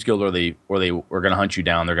a thieves guild or they are going to hunt you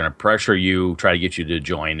down. They're going to pressure you, try to get you to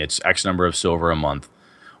join. It's X number of silver a month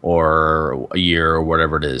or a year or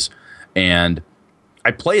whatever it is. And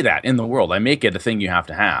I play that in the world. I make it a thing you have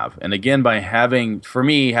to have. And again, by having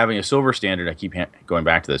a silver standard, I keep going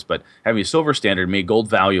back to this, but having a silver standard made gold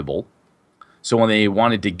valuable. So when they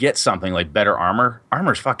wanted to get something like better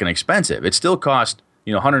armor's fucking expensive. It still cost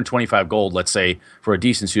 125 gold, let's say, for a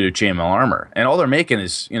decent suit of chainmail armor. And all they're making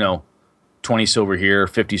is, 20 silver here,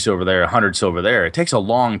 50 silver there, 100 silver there. It takes a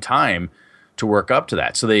long time to work up to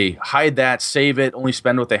that. So they hide that, save it, only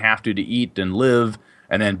spend what they have to eat and live,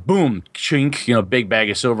 and then boom, chink, big bag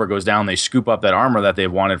of silver goes down. They scoop up that armor that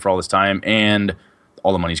they've wanted for all this time, and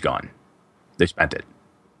all the money's gone. They spent it.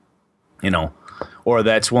 Or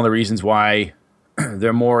that's one of the reasons why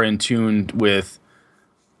they're more in tune with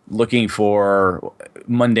looking for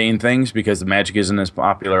mundane things, because the magic isn't as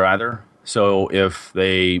popular either. So if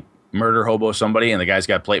they murder hobo somebody and the guy's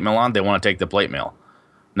got plate mail on, they want to take the plate mail.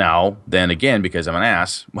 Now, then again, because I'm an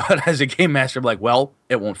ass, but as a game master, I'm like, well,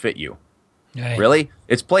 it won't fit you. Right. Really?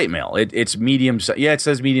 It's plate mail. It's medium. Yeah, it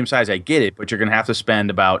says medium size. I get it, but you're going to have to spend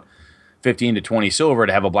about 15 to 20 silver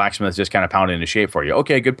to have a blacksmith just kind of pound it into shape for you.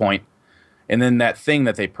 Okay, good point. And then that thing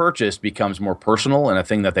that they purchased becomes more personal and a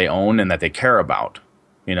thing that they own and that they care about.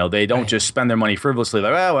 They don't just spend their money frivolously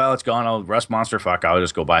like, oh, well, it's gone. I'll rust monster. Fuck, I'll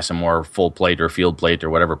just go buy some more full plate or field plate or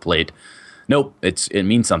whatever plate. Nope, it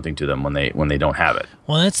means something to them when they don't have it.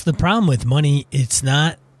 Well, that's the problem with money. It's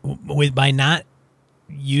not by not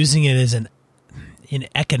using it as in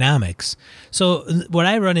economics. So what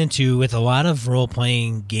I run into with a lot of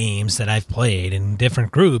role-playing games that I've played in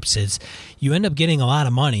different groups is you end up getting a lot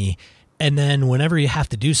of money, and then whenever you have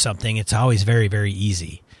to do something, it's always very, very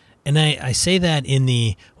easy. And I say that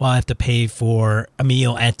I have to pay for a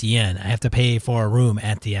meal at the end. I have to pay for a room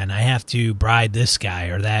at the end. I have to bribe this guy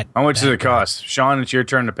or that. How much does it cost? Sean, it's your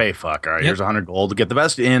turn to pay. Fuck. All right, Here's 100 gold to get the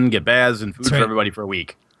best inn, get baths and food for everybody for a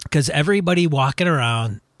week. Because everybody walking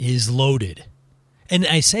around is loaded. And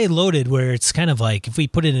I say loaded where it's kind of like, if we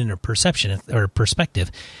put it in a perception or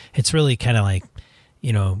perspective, it's really kind of like,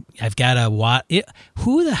 I've got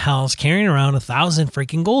who the hell's carrying around 1,000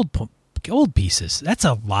 freaking gold pieces? That's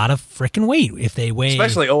a lot of freaking weight if they weigh.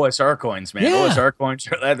 Especially OSR coins, man. Yeah. OSR coins,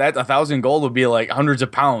 that 1,000 gold would be like hundreds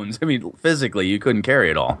of pounds. I mean, physically, you couldn't carry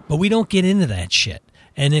it all. But we don't get into that shit.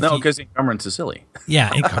 And because encumbrance is silly.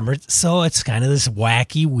 Yeah, encumbrance. So it's kind of this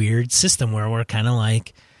wacky, weird system where we're kind of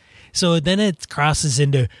like. So then it crosses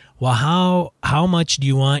into, well, how much do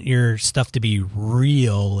you want your stuff to be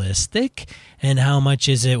realistic, and how much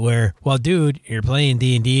is it where, well, dude, you're playing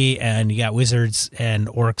D&D and you got wizards and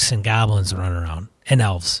orcs and goblins running around and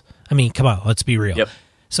elves. I mean, come on, let's be real. Yep.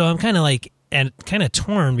 So I'm kind of like, and kind of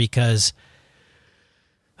torn because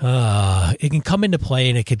it can come into play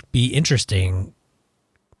and it could be interesting,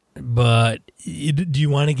 but do you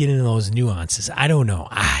want to get into those nuances? I don't know.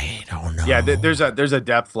 Yeah, there's a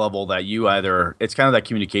depth level that it's kind of that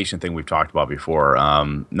communication thing we've talked about before.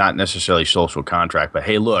 Not necessarily social contract, but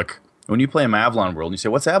hey, look, when you play in my Avalon world and you say,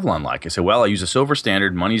 what's Avalon like? I say, well, I use a silver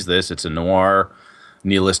standard. Money's this. It's a noir,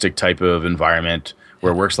 nihilistic type of environment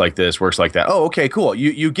where it works like this, works like that. Oh, okay, cool.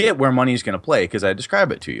 You get where money's going to play because I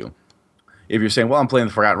describe it to you. if you're saying, well, I'm playing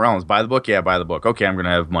the Forgotten Realms, buy the book. Yeah, buy the book. Okay, I'm going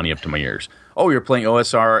to have money up to my ears. Oh, you're playing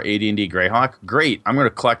OSR, AD&D, Greyhawk? Great. I'm going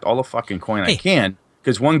to collect all the fucking coin I can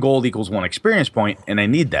because 1 gold equals 1 experience point, and I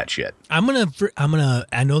need that shit. I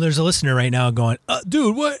know there's a listener right now going,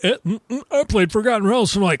 dude, what? I played Forgotten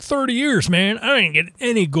Realms for like 30 years, man. I didn't get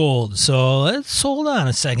any gold. So let's hold on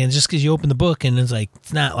a second. Just because you open the book and it's like,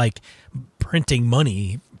 it's not like printing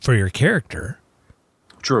money for your character.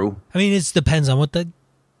 True. I mean, it depends on what the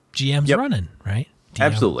GM's running, right? DM,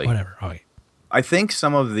 absolutely. Whatever. Okay. I think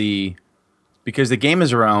because the game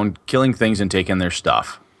is around killing things and taking their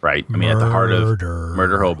stuff, right? I mean, at the heart of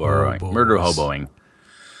murder hoboing.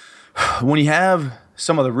 When you have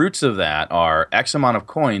some of the roots of that are X amount of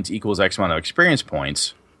coins equals X amount of experience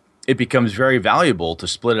points, it becomes very valuable to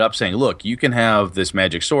split it up saying, look, you can have this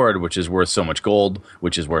magic sword, which is worth so much gold,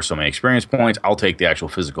 which is worth so many experience points. I'll take the actual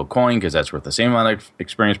physical coin because that's worth the same amount of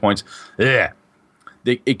experience points. Yeah.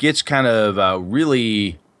 It gets kind of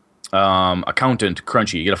really accountant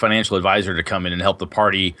crunchy. You get a financial advisor to come in and help the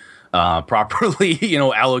party properly,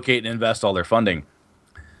 allocate and invest all their funding.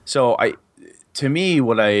 So to me,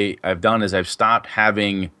 what I've done is I've stopped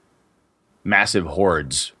having massive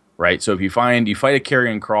hordes, right? So if you fight a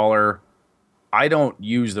carrion crawler, I don't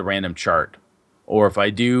use the random chart. Or if I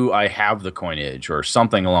do, I have the coinage or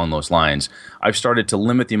something along those lines. I've started to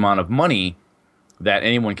limit the amount of money that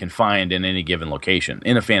anyone can find in any given location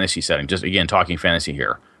in a fantasy setting. Just, again, talking fantasy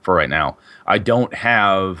here for right now. I don't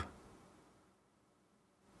have,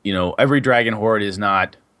 every dragon horde is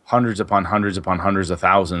not hundreds upon hundreds upon hundreds of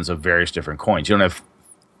thousands of various different coins. You don't have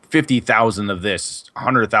 50,000 of this,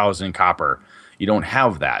 100,000 copper. You don't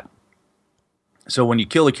have that. So when you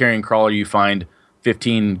kill a carrion crawler, you find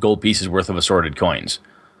 15 gold pieces worth of assorted coins.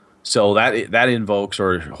 So that invokes,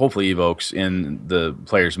 or hopefully evokes, in the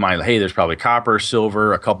player's mind, hey, there's probably copper,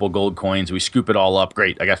 silver, a couple gold coins. We scoop it all up.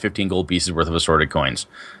 Great, I got 15 gold pieces worth of assorted coins.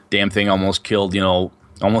 Damn thing almost killed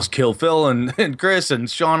Phil and Chris, and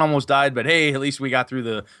Sean almost died. But hey, at least we got through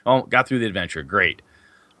the adventure. Great.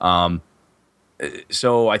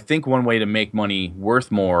 So I think one way to make money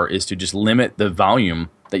worth more is to just limit the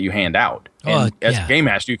volume that you hand out. And as a game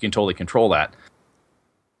master, you can totally control that.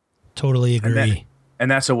 Totally agree. And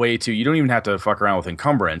that's a way you don't even have to fuck around with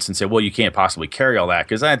encumbrance and say, well, you can't possibly carry all that,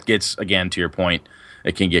 because that gets, again, to your point,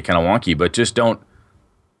 it can get kind of wonky. But just don't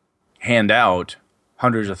hand out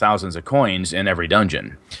hundreds of thousands of coins in every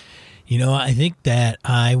dungeon. I think that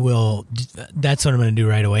that's what I'm going to do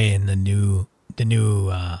right away in the new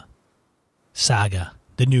saga,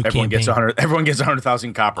 the new campaign. Everyone gets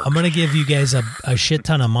 100,000 copper. I'm going to give you guys a shit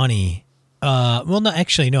ton of money. I won't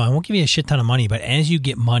give you a shit ton of money, but as you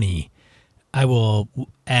get money, I will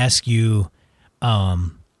ask you, how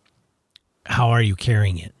are you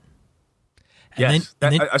carrying it? And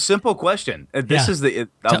a simple question. I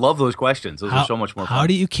love those questions. Those are so much more fun. How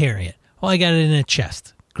do you carry it? Well, I got it in a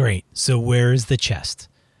chest. Great. So where is the chest?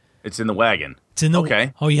 It's in the wagon.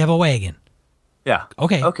 Okay. Oh, you have a wagon. Yeah.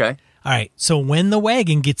 Okay. Okay. All right. So when the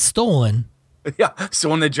wagon gets stolen. Yeah. So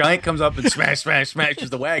when the giant comes up and smashes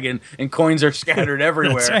the wagon and coins are scattered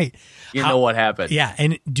everywhere. That's right. You know what happened. Yeah.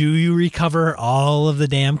 And do you recover all of the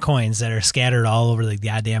damn coins that are scattered all over the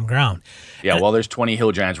goddamn ground? Yeah. Well, there's 20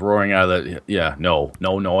 hill giants roaring out of the. Yeah. No,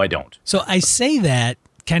 I don't. So I say that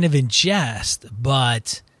kind of in jest,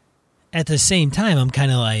 but at the same time, I'm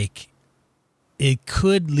kind of like, it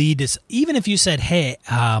could lead to, even if you said, hey,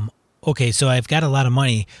 okay, so I've got a lot of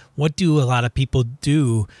money. What do a lot of people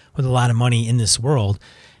do with a lot of money in this world?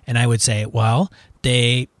 And I would say, well,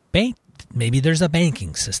 they bank. Maybe there's a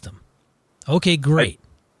banking system. Okay, great.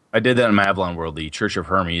 I did that in my Avalon world. The Church of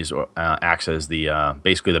Hermes acts as the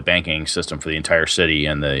basically the banking system for the entire city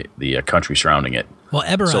and the country surrounding it. Well,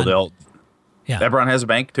 Eberron. So Eberron has a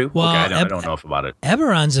bank too? Well, okay, I don't know enough about it.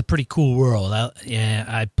 Eberron's a pretty cool world.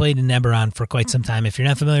 I played in Eberron for quite some time. If you're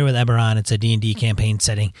not familiar with Eberron, it's a D&D campaign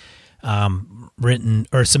setting. Written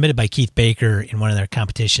or submitted by Keith Baker in one of their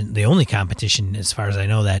competition, the only competition as far as I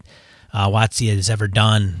know that WotC has ever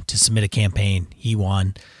done to submit a campaign. He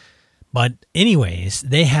won. But anyways,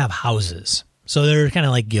 they have houses. So they're kind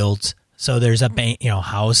of like guilds. So there's a bank,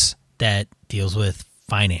 house that deals with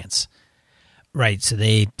finance. Right. So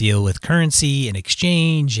they deal with currency and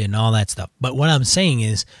exchange and all that stuff. But what I'm saying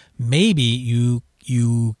is maybe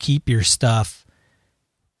you keep your stuff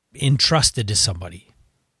entrusted to somebody.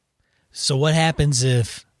 So what happens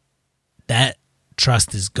if that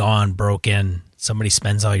trust is gone, broken, somebody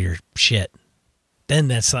spends all your shit? Then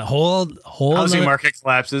that's a whole housing market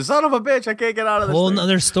collapses. Son of a bitch, I can't get out of this. Whole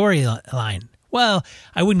another storyline. Well,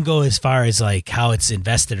 I wouldn't go as far as like how it's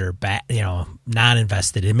invested or not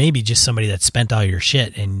invested. It may be just somebody that spent all your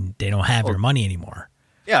shit and they don't have your money anymore.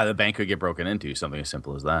 Yeah, the bank could get broken into, something as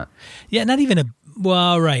simple as that. Yeah, not even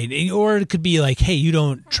right. Or it could be like, hey, you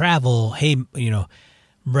don't travel. Hey,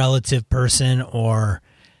 relative person or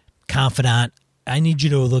confidant, I need you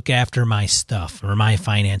to look after my stuff or my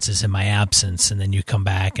finances in my absence. And then you come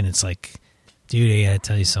back and it's like, dude, I gotta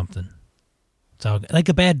tell you something. It's like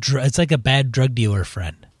it's like a bad drug dealer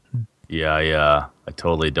friend. Yeah. I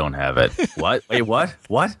totally don't have it. What? Wait, what?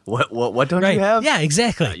 What don't you have? Yeah,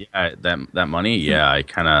 exactly. That money, yeah, I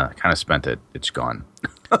kind of spent it. It's gone.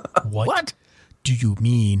 What do you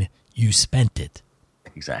mean you spent it?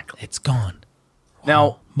 Exactly. It's gone.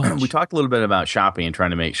 Now, we talked a little bit about shopping and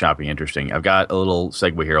trying to make shopping interesting. I've got a little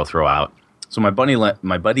segue here I'll throw out. So my buddy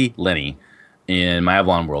Lenny, in my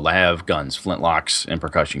Avalon world, I have guns, flintlocks and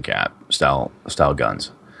percussion cap style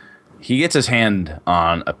guns. He gets his hands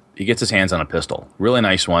on a pistol, really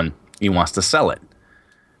nice one. He wants to sell it.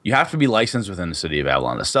 You have to be licensed within the city of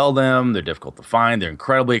Avalon to sell them. They're difficult to find. They're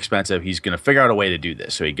incredibly expensive. He's going to figure out a way to do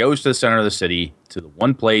this. So he goes to the center of the city to the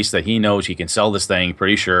one place that he knows he can sell this thing.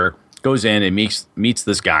 Pretty sure. Goes in and meets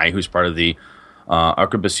this guy who's part of the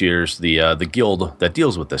arquebusiers, the guild that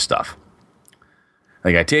deals with this stuff.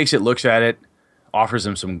 The guy takes it, looks at it, offers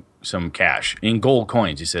him some cash in gold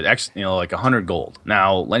coins. He said, like 100 gold.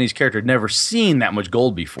 Now, Lenny's character had never seen that much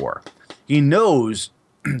gold before. He knows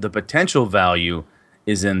the potential value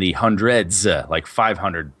is in the hundreds, like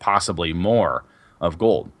 500, possibly more of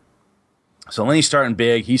gold. So Lenny's starting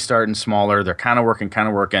big. He's starting smaller. They're kind of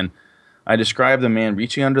working. I describe the man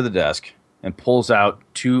reaching under the desk and pulls out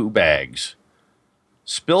 2 bags,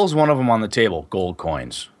 spills one of them on the table, gold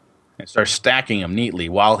coins, and starts stacking them neatly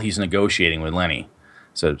while he's negotiating with Lenny.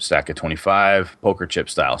 So stack of 25, poker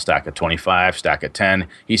chip style, stack of 25, stack of 10.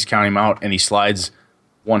 He's counting them out, and he slides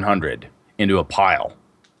 100 into a pile,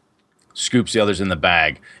 scoops the others in the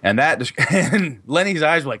bag. And Lenny's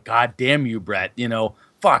eyes were like, God damn you, Brett,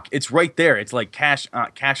 fuck, it's right there. It's like cash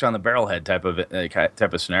on the barrelhead type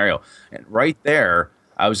of scenario. And right there,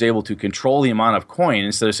 I was able to control the amount of coin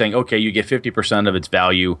instead of saying, okay, you get 50% of its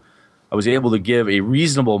value. I was able to give a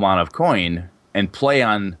reasonable amount of coin and play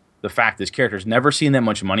on the fact this character's never seen that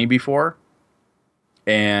much money before.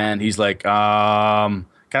 And he's like, kind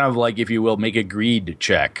of like, if you will, make a greed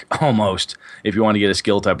check almost. If you want to get a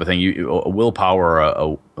skill type of thing, a willpower,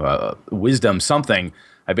 a wisdom, something.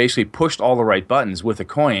 I basically pushed all the right buttons with the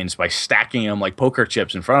coins by stacking them like poker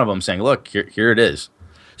chips in front of him, saying, "Look, here it is."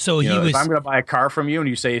 So if I'm going to buy a car from you and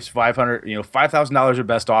you say it's $500, $5,000 your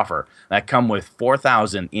best offer, that come with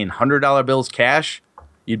 $4,000 in $100 bills cash,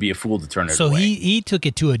 you'd be a fool to turn it away. So he took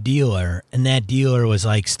it to a dealer, and that dealer was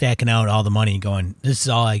like stacking out all the money, going, "This is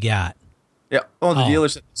all I got." Yeah. Well, the dealer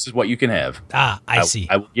said, "This is what you can have." I see.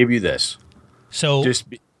 I will give you this. So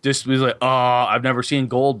just was like, I've never seen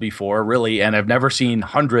gold before, really, and I've never seen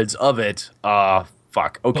hundreds of it.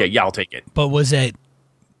 Fuck. Okay, yeah, I'll take it.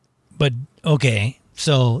 Okay.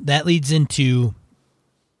 So that leads into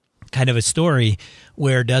kind of a story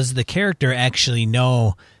where does the character actually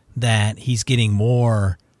know that he's getting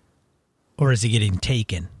more, or is he getting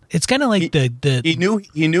taken? It's kind of like he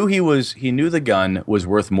knew the gun was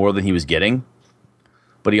worth more than he was getting,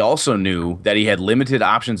 but he also knew that he had limited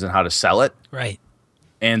options on how to sell it. Right.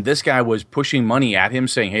 And this guy was pushing money at him,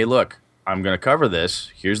 saying, "Hey, look, I'm going to cover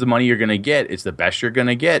this. Here's the money you're going to get. It's the best you're going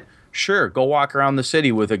to get. Sure, go walk around the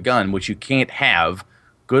city with a gun, which you can't have.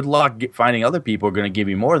 Good luck finding other people who are going to give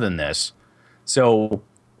you more than this." So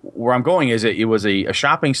where I'm going is it was a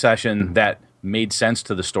shopping session that made sense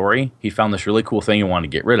to the story. He found this really cool thing and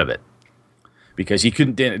wanted to get rid of it because he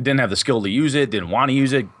didn't have the skill to use it, didn't want to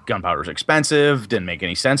use it. Gunpowder's expensive, didn't make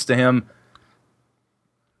any sense to him.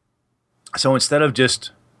 So instead of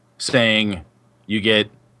just saying you get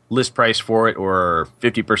list price for it or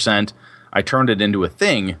 50%, I turned it into a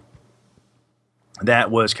thing that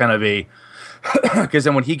was kind of because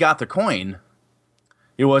then when he got the coin,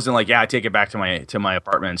 he wasn't like, I take it back to my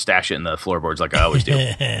apartment and stash it in the floorboards like I always do.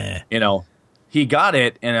 He got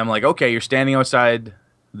it, and I'm like, okay, you're standing outside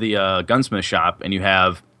the gunsmith shop, and you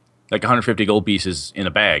have like 150 gold pieces in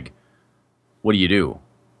a bag. What do you do?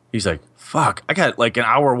 He's like, fuck, I got like an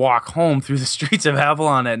hour walk home through the streets of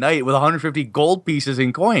Avalon at night with 150 gold pieces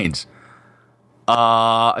in coins.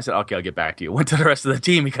 I said, okay, I'll get back to you. Went to the rest of the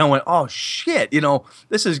team. He kind of went, oh shit,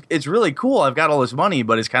 it's really cool. I've got all this money,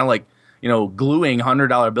 but it's kind of like, gluing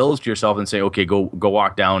 $100 bills to yourself and say, okay, go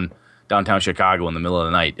walk downtown Chicago in the middle of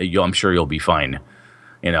the night. I'm sure you'll be fine.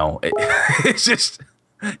 It's just,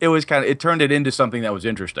 it turned it into something that was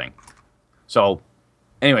interesting. So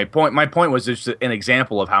anyway, my point was just an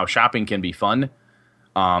example of how shopping can be fun.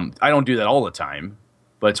 I don't do that all the time,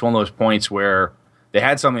 but it's one of those points where they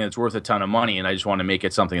had something that's worth a ton of money, and I just wanted to make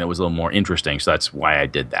it something that was a little more interesting. So that's why I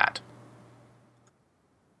did that.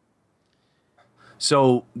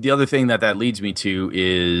 So the other thing that leads me to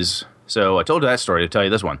is, so I told you that story to tell you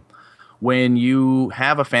this one. When you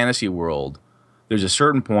have a fantasy world, there's a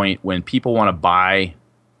certain point when people want to buy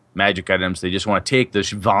Magic items. They just want to take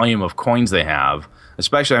this volume of coins they have,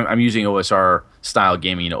 especially I'm using OSR style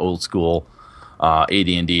gaming, old school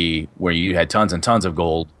AD&D, where you had tons and tons of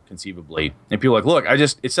gold, conceivably. And people are like, look,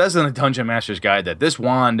 it says in the Dungeon Master's Guide that this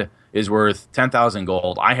wand is worth 10,000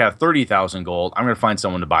 gold. I have 30,000 gold. I'm going to find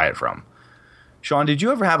someone to buy it from. Sean, did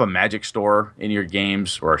you ever have a Magic store in your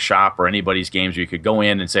games, or a shop, or anybody's games where you could go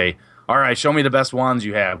in and say, all right, show me the best wands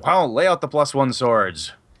you have. Well, lay out the +1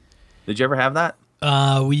 swords. Did you ever have that?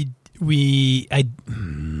 I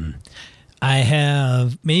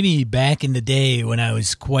have, maybe back in the day when I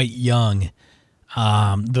was quite young,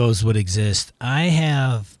 those would exist.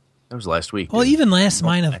 That was last week. Well, even Last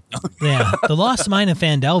Mine of, the Lost Mine of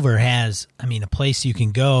Phandelver has, a place you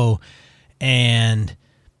can go and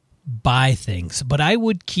buy things, but I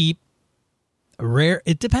would keep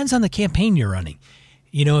it depends on the campaign you're running.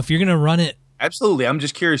 If you're going to run it. Absolutely. I'm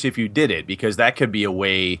just curious if you did it, because that could be a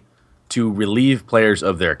way to relieve players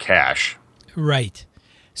of their cash. Right.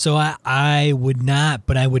 So I would not,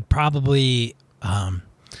 but I would probably, I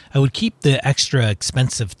would keep the extra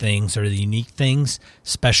expensive things or the unique things,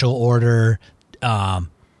 special order.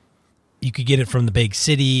 You could get it from the big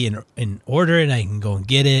city and order it, and I can go and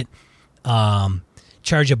get it.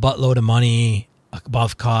 Charge a buttload of money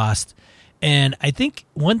above cost. And I think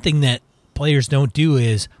one thing that players don't do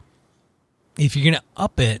is, if you're going to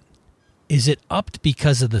up it, is it upped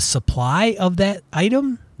because of the supply of that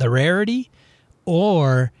item, the rarity?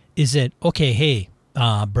 Or is it, okay, hey,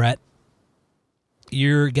 Brett,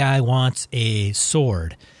 your guy wants a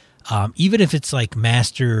sword. Even if it's like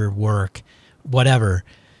master work, whatever,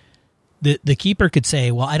 the keeper could say,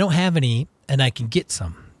 well, I don't have any and I can get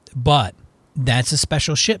some. But that's a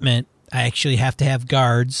special shipment. I actually have to have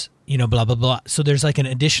guards, blah, blah, blah. So there's like an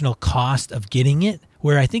additional cost of getting it,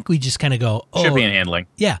 where I think we just kind of go, oh. Shipping and handling.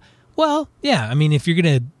 Yeah. Well, yeah. If you're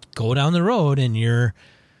going to go down the road and you're,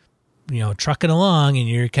 trucking along and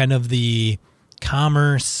you're kind of the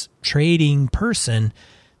commerce trading person,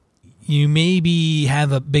 you maybe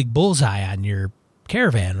have a big bullseye on your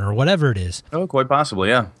caravan or whatever it is. Oh, quite possibly,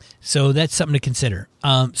 yeah. So that's something to consider.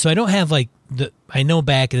 So I don't have I know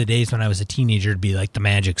back in the days when I was a teenager, it'd be like the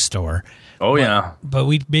Magic store. Oh, yeah. But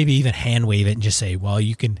we'd maybe even hand wave it and just say, well,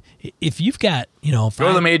 you can, if you've got, go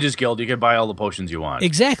to the Mages Guild, you can buy all the potions you want.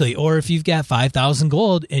 Exactly. Or if you've got 5,000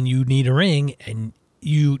 gold and you need a ring, and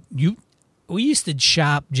we used to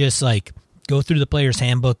shop, just like go through the player's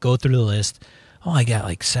handbook, go through the list. Oh, I got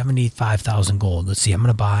like 75,000 gold. Let's see, I'm going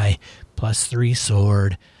to buy +3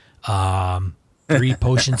 sword, 3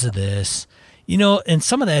 potions of this. And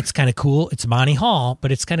some of that's kind of cool. It's Monty Hall,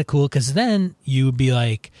 but it's kind of cool because then you would be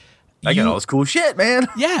like, I got all this cool shit, man.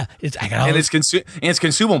 Yeah. It's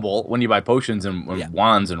consumable when you buy potions and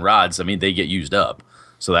wands and rods. They get used up.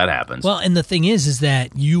 So that happens. Well, and the thing is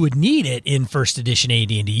that you would need it in first edition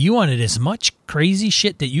AD&D. You wanted as much crazy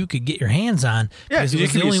shit that you could get your hands on. Yeah, because you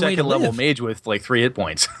could be a second level mage with like 3 hit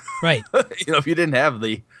points. Right. If you didn't have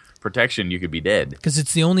the protection, you could be dead. Because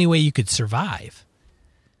it's the only way you could survive.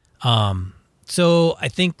 So I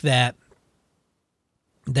think that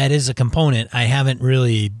is a component.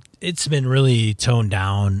 It's been really toned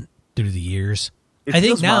down through the years.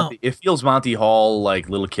 It feels Monty Hall, like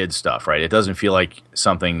little kid stuff, right? It doesn't feel like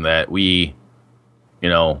something that we,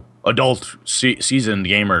 adult seasoned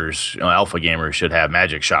gamers, alpha gamers should have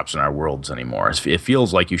Magic shops in our worlds anymore. It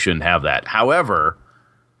feels like you shouldn't have that. However,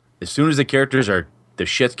 as soon as the characters the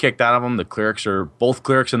shit's kicked out of them, both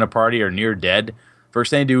clerics in the party are near dead.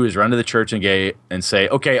 First thing they do is run to the church and say,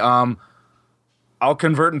 okay, I'll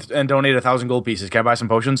convert and donate 1,000 gold pieces. Can I buy some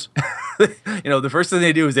potions? The first thing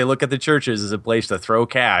they do is they look at the churches as a place to throw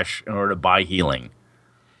cash in order to buy healing.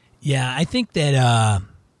 Yeah, I think that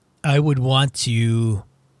I would want to.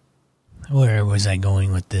 Where was I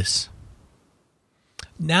going with this?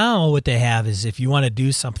 Now what they have is, if you want to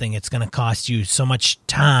do something, it's going to cost you so much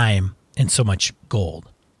time and so much gold,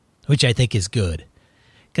 which I think is good.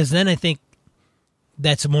 Because then I think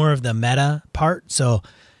that's more of the meta part. So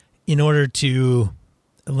in order to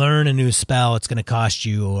learn a new spell, it's going to cost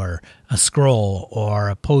you, or a scroll or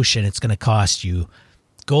a potion, it's going to cost you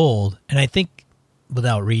gold. And I think,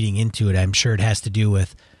 without reading into it, I'm sure it has to do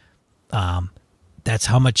with that's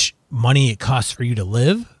how much money it costs for you to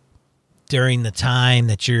live during the time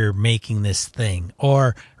that you're making this thing,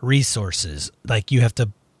 or resources. Like you have to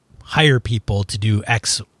hire people to do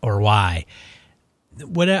X or Y.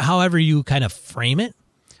 however you kind of frame it,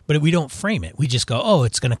 but we don't frame it. We just go, oh,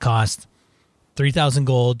 it's going to cost 3,000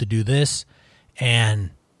 gold to do this,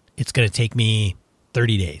 and it's going to take me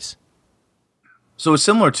 30 days. So it's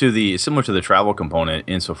similar to the travel component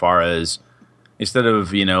insofar as instead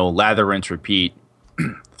of, lather, rinse, repeat,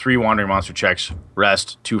 3 wandering monster checks,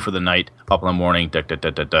 rest, 2 for the night, up in the morning,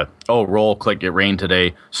 oh, roll, click, it rained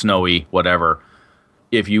today, snowy, whatever.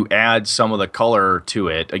 If you add some of the color to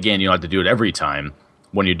it, again, you don't have to do it every time.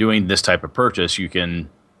 When you're doing this type of purchase, you can,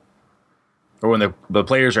 or when the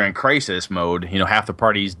players are in crisis mode, half the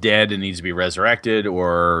party's dead and needs to be resurrected,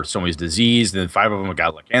 or somebody's diseased, and 5 of them have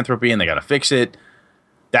got lycanthropy and they got to fix it.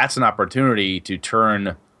 That's an opportunity to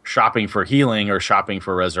turn shopping for healing or shopping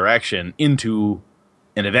for resurrection into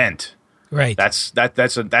an event. Right. That's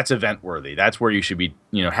event worthy. That's where you should be,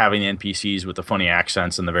 having the NPCs with the funny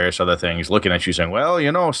accents and the various other things looking at you saying,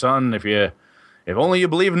 well, son, if only you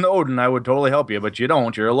believe in Odin, I would totally help you, but you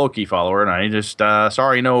don't. You're a Loki follower, and I just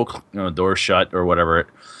sorry, no, door's shut or whatever.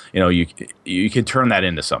 You can turn that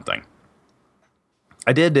into something.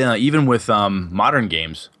 I did even with modern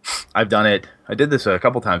games. I've done it. I did this a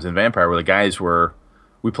couple times in Vampire, where the guys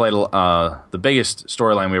we played the biggest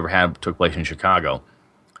storyline we ever had took place in Chicago.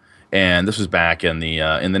 And this was back in the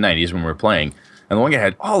 90s when we were playing. And the one guy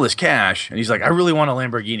had all this cash, and he's like, I really want a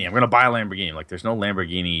Lamborghini. I'm going to buy a Lamborghini. I'm like, there's no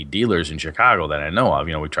Lamborghini dealers in Chicago that I know of.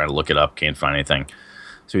 We try to look it up, can't find anything.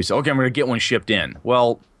 So he said, okay, I'm going to get one shipped in.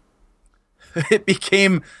 Well, it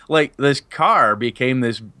became like this car became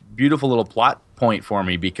this beautiful little plot point for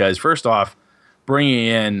me because, first off, bringing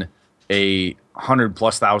in a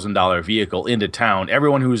 $100,000+ vehicle into town,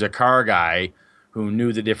 everyone who's a car guy who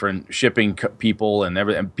knew the different shipping people and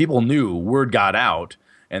everything. And people knew, word got out.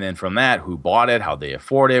 And then from that, who bought it, how they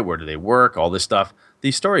afford it, where do they work, all this stuff.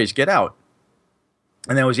 These stories get out.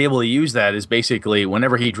 And I was able to use that as basically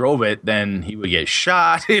whenever he drove it, then he would get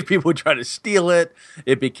shot. If people would try to steal it,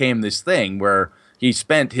 it became this thing where he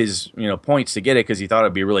spent his points to get it because he thought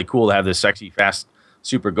it'd be really cool to have this sexy, fast,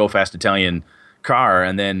 super go fast Italian car.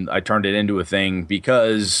 And then I turned it into a thing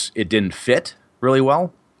because it didn't fit really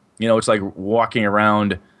well. It's like walking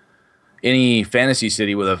around any fantasy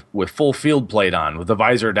city with full field plate on, with the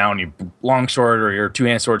visor down, your long sword or your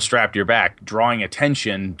 2-hand sword strapped to your back. Drawing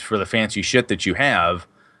attention for the fancy shit that you have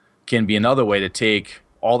can be another way to take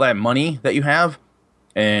all that money that you have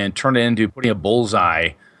and turn it into putting a bullseye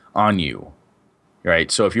on you,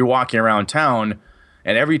 right? So if you're walking around town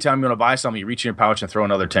and every time you want to buy something, you reach in your pouch and throw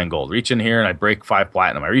another 10 gold. Reach in here and I break 5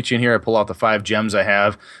 platinum. I reach in here, I pull out the 5 gems I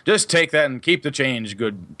have. Just take that and keep the change,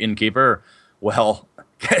 good innkeeper. Well,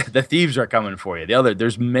 the thieves are coming for you.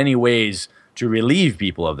 There's many ways to relieve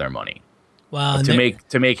people of their money. Well,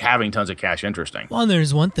 to make having tons of cash interesting. Well, and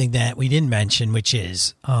there's one thing that we didn't mention, which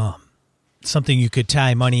is something you could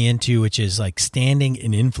tie money into, which is like standing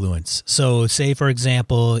and influence. So say, for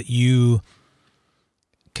example, you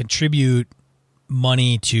contribute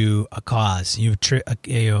money to a cause.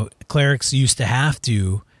 Clerics used to have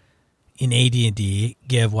to, in AD&D,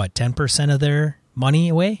 give 10% of their money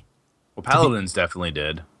away? Well, paladins definitely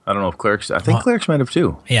did. I don't know if clerics. I think clerics might have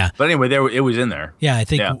too. Yeah, but anyway, it was in there. Yeah, I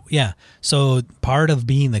think. Yeah. So part of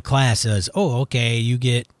being the class is, okay, you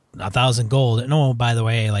get 1,000 gold, and by the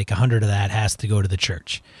way, 100 of that has to go to the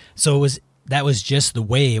church. So that was just the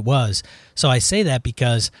way it was. So I say that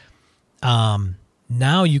because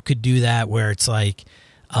now you could do that where it's like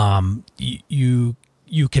you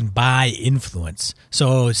can buy influence.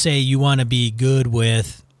 So say you want to be good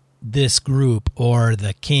with this group or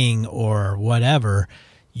the king or whatever,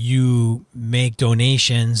 you make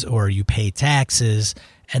donations or you pay taxes,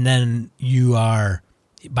 and then you are,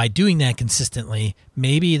 by doing that consistently,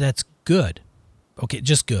 maybe that's good. Okay,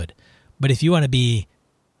 just good. But if you want to be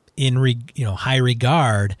in high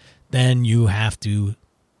regard, then you have to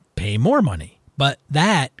pay more money. But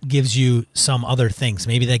that gives you some other things.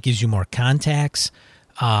 Maybe that gives you more contacts.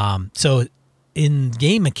 So in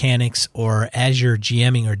game mechanics, or as you're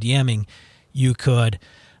GMing or DMing, you could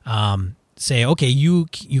say, okay, you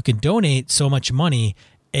can donate so much money,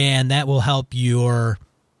 and that will help your,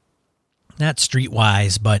 not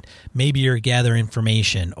streetwise, but maybe your gather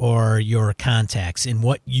information or your contacts in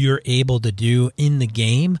what you're able to do in the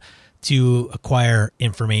game to acquire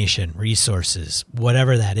information, resources,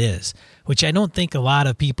 whatever that is, which I don't think a lot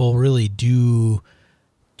of people really do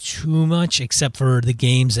too much, except for the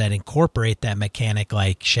games that incorporate that mechanic,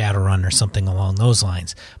 like Shadowrun or something along those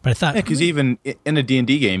lines. But I thought, because even in a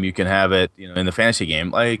D&D game, you can have it, in the fantasy game.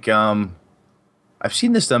 Like, I've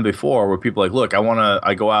seen this done before, where people are like, look,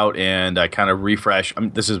 I go out and I kind of refresh.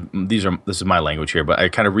 This is my language here, but I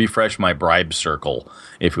kind of refresh my bribe circle,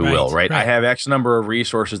 if you will, right? I have X number of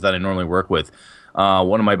resources that I normally work with.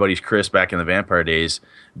 One of my buddies, Chris, back in the Vampire days,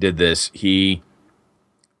 did this. He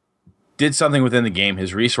did something within the game.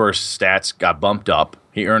 His resource stats got bumped up.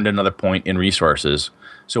 He earned another point in resources.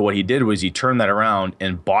 So what he did was he turned that around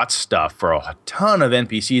and bought stuff for a ton of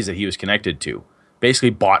NPCs that he was connected to. Basically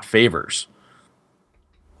bought favors.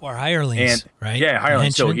 Or hirelings, right? Yeah,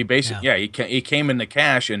 hirelings. So he basically, he came into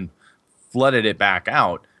cash and flooded it back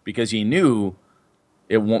out because he knew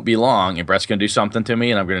it won't be long and Brett's going to do something to me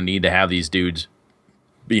and I'm going to need to have these dudes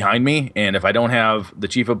behind me. And if I don't have the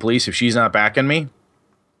chief of police, if she's not backing me,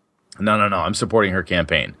 no, I'm supporting her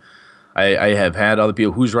campaign. I have had other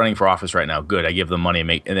people who's running for office right now. Good. I give them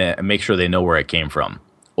money and make sure they know where it came from.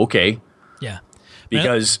 Okay. Yeah.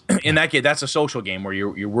 Because in that case, that's a social game where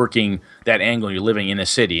you're working that angle. You're living in a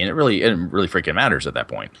city, and it really freaking matters at that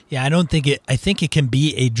point. Yeah, I think it can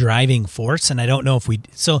be a driving force, and I don't know if we.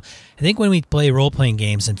 So I think when we play role playing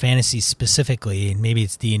games and fantasy specifically, and maybe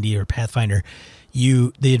it's D&D or Pathfinder,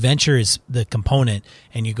 the adventure is the component,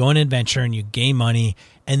 and you go on an adventure and you gain money,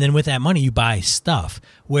 and then with that money you buy stuff.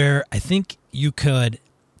 Where I think you could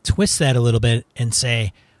twist that a little bit and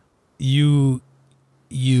say you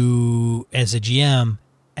as a GM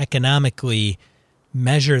economically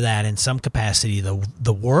measure that in some capacity,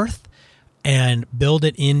 the worth, and build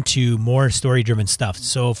it into more story driven stuff.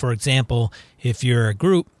 So for example, if you're a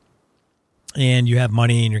group and you have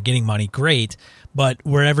money and you're getting money, great, but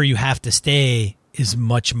wherever you have to stay is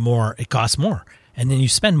much more, it costs more, and then you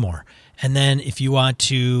spend more. And then if you want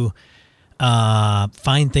to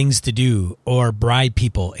find things to do or bribe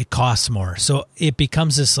people, it costs more. So it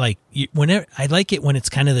becomes this like, whenever I like it when it's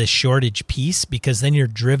kind of the shortage piece, because then you're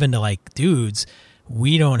driven to like, dudes,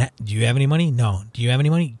 we don't, do you have any money? No. Do you have any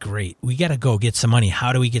money? Great. We got to go get some money.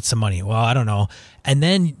 How do we get some money? Well, I don't know. And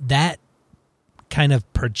then that kind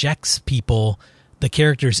of projects people, the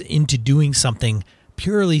characters, into doing something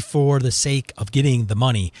purely for the sake of getting the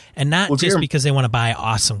money and not just because they want to buy an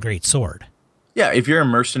awesome, great sword. Yeah, if you're a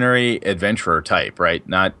mercenary adventurer type, right?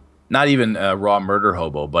 Not even a raw murder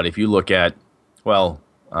hobo, but if you look at,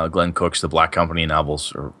 Glenn Cook's The Black Company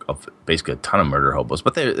novels are basically a ton of murder hobos.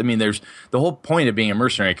 But there's the whole point of being a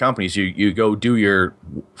mercenary company is you go do your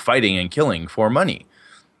fighting and killing for money.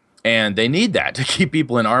 And they need that to keep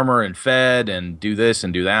people in armor and fed and do this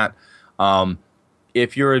and do that.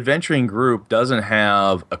 If your adventuring group doesn't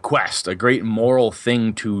have a quest, a great moral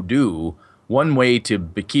thing to do, one way to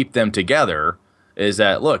keep them together is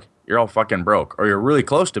that, look, you're all fucking broke, or you're really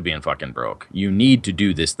close to being fucking broke. You need to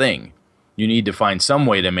do this thing. You need to find some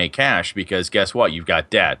way to make cash because guess what? You've got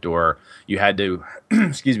debt, or you had to,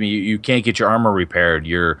 you can't get your armor repaired.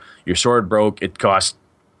 Your sword broke. It cost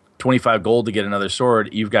 25 gold to get another sword.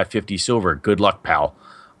 You've got 50 silver. Good luck, pal.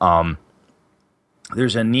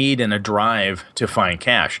 There's a need and a drive to find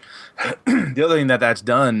cash. The other thing that's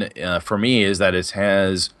done for me is that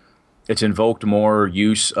it's invoked more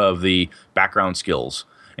use of the background skills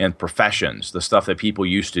and professions, the stuff that people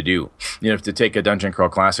used to do. You know, to take a Dungeon Crawl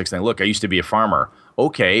Classics thing, look, I used to be a farmer.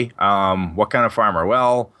 Okay, what kind of farmer?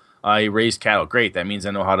 Well, I raised cattle. Great, that means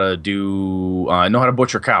I know how to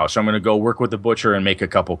butcher cows. So I'm going to go work with the butcher and make a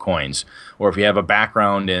couple coins. Or if you have a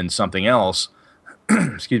background in something else,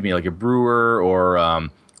 like a brewer or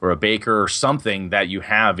a baker or something that you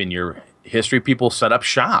have in your history, people set up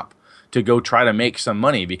shop to go try to make some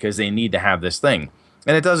money because they need to have this thing.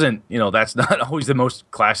 And it doesn't, that's not always the most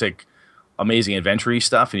classic, amazing adventure-y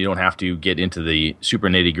stuff, and you don't have to get into the super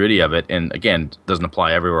nitty-gritty of it. And again, it doesn't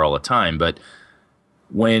apply everywhere all the time, but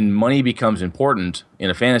when money becomes important in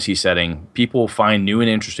a fantasy setting, people find new and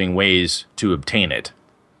interesting ways to obtain it.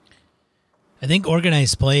 I think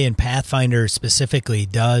organized play in Pathfinder specifically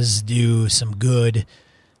does do some good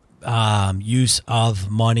use of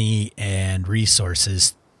money and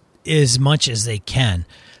resources as much as they can.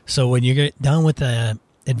 So when you get done with the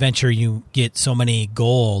adventure, you get so many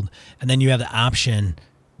gold, and then you have the option,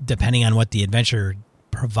 depending on what the adventure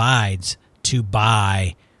provides, to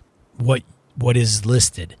buy what is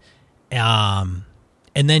listed. And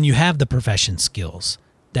then you have the profession skills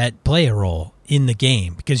that play a role in the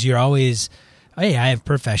game, because you're always, hey, I have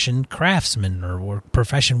profession craftsman or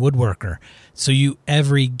profession woodworker. So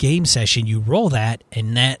every game session you roll that,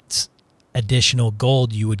 and that's additional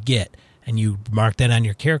gold you would get, and you mark that on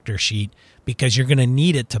your character sheet because you're going to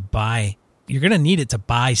need it to buy. You're going to need it to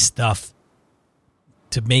buy stuff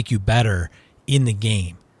to make you better in the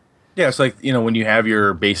game. Yeah, it's like, when you have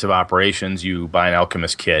your base of operations, you buy an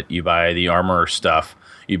alchemist kit, you buy the armor stuff,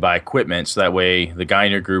 you buy equipment, so that way the guy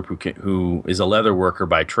in your group who is a leather worker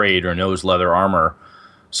by trade or knows leather armor,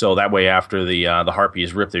 so that way after the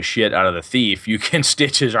harpies rip the shit out of the thief, you can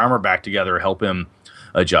stitch his armor back together, help him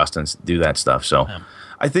adjust and do that stuff. So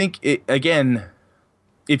I think,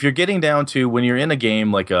 if you're getting down to when you're in a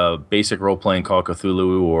game like a basic role-playing Call of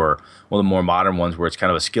Cthulhu or one of the more modern ones where it's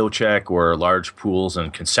kind of a skill check or large pools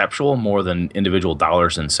and conceptual more than individual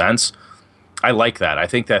dollars and cents, I like that. I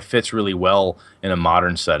think that fits really well in a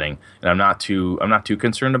modern setting, and I'm not too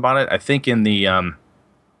concerned about it. I think in the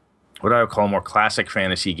what I would call more classic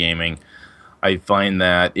fantasy gaming, I find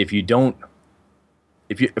that if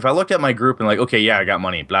I looked at my group and like, okay, yeah, I got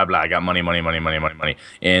money, blah blah, I got money,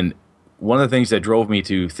 and one of the things that drove me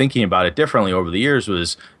to thinking about it differently over the years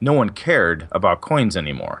was no one cared about coins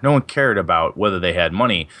anymore. No one cared about whether they had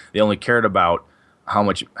money. They only cared about how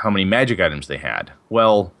many magic items they had.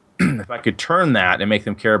 Well, if I could turn that and make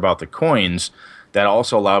them care about the coins, that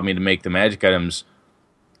also allowed me to make the magic items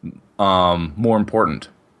more important.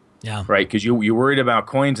 Yeah. Right? Because you worried about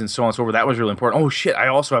coins and so on and so forth. That was really important. Oh, shit, I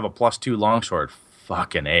also have a +2 longsword.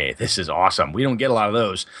 Fucking A. This is awesome. We don't get a lot of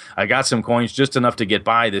those. I got some coins, just enough to get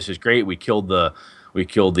by. This is great. We killed the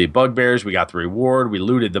bugbears. We got the reward. We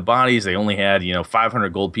looted the bodies. They only had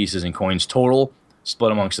 500 gold pieces and coins total,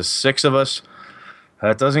 split amongst the 6 of us.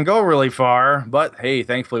 That doesn't go really far, but hey,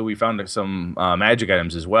 thankfully we found some magic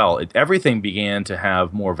items as well. Everything began to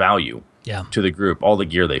have more value to the group, all the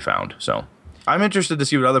gear they found. So I'm interested to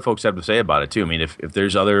see what other folks have to say about it too. I mean, if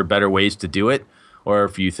there's other better ways to do it, or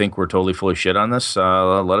if you think we're totally full of shit on this,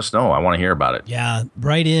 let us know. I want to hear about it. Yeah,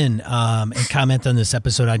 write in and comment on this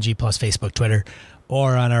episode on G Plus Facebook, Twitter,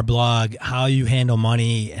 or on our blog, how you handle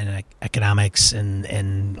money and economics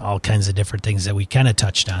and all kinds of different things that we kind of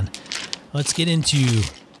touched on. Let's get into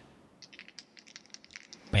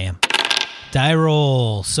die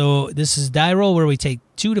roll. So this is die roll where we take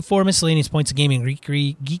 2 to 4 miscellaneous points of gaming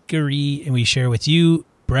geekery and we share with you.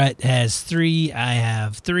 Brett has 3. I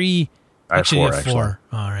have 3. Actually, you have 4.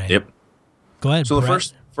 All right. Yep. Go ahead. So Brett.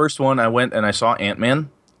 the first one, I went and I saw Ant-Man.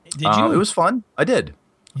 Did you? It was fun. I did.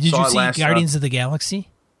 Did you see Guardians of the Galaxy?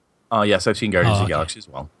 Yes, I've seen Guardians of the Galaxy as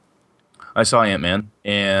well. I saw Ant-Man,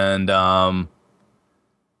 and I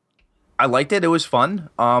liked it. It was fun.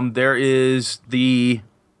 There is the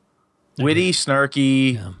witty,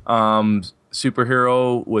 snarky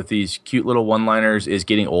superhero with these cute little one-liners is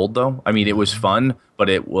getting old, though. I mean, it was fun, but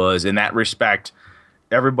it was, in that respect,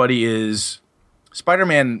 everybody is...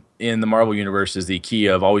 Spider-Man in the Marvel Universe is the key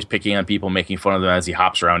of always picking on people, making fun of them as he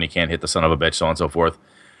hops around, he can't hit the son of a bitch, so on and so forth.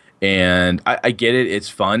 And I get it, it's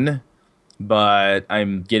fun, but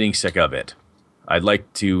I'm getting sick of it. I'd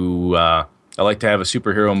like to have a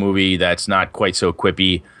superhero movie that's not quite so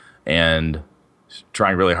quippy and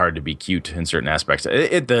trying really hard to be cute in certain aspects.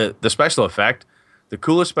 The special effect, the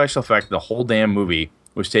coolest special effect of the whole damn movie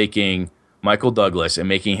was taking Michael Douglas and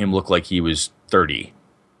making him look like he was 30.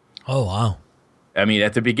 Oh, wow. I mean,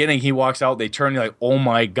 at the beginning, he walks out, they turn, you're like, oh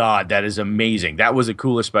my God, that is amazing. That was the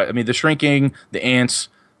coolest. I mean, the shrinking, the ants,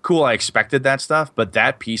 cool, I expected that stuff, but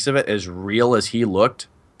that piece of it, as real as he looked,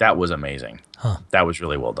 that was amazing. Huh. That was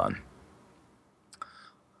really well done.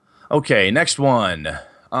 Okay, next one.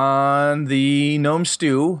 On the Gnome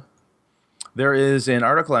Stew, there is an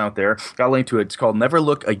article out there, got a link to it, it's called Never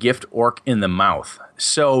Look a Gift Orc in the Mouth.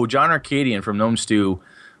 So, John Arcadian from Gnome Stew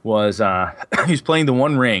was, he's playing the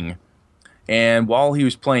One Ring, and while he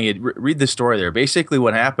was playing it, read the story there. Basically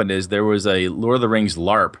what happened is there was a Lord of the Rings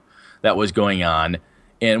LARP that was going on,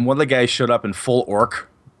 and one of the guys showed up in full orc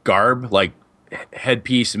garb, like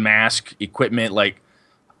headpiece, mask, equipment, like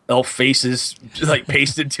elf faces like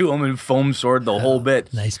pasted to him and foam sword, the whole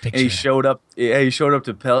bit. Nice picture. And he showed up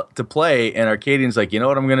to play, and Arcadian's like, you know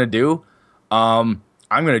what I'm going to do? I'm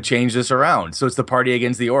going to change this around. So it's the party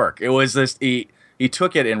against the orc. It was this... He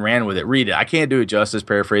took it and ran with it. Read it. I can't do it justice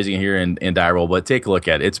paraphrasing here in die roll, but take a look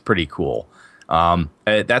at it. It's pretty cool.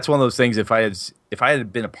 That's one of those things. If I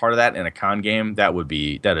had been a part of that in a con game, that'd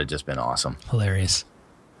have just been awesome. Hilarious.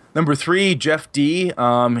 Number 3, Jeff D.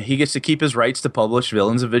 He gets to keep his rights to publish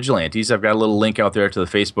Villains and Vigilantes. I've got a little link out there to the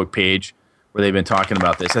Facebook page where they've been talking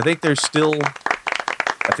about this. I think there's still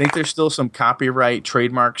some copyright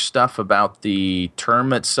trademark stuff about the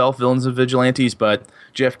term itself, Villains and Vigilantes, but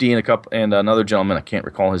Jeff D and another gentleman, I can't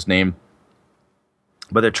recall his name,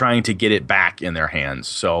 but they're trying to get it back in their hands.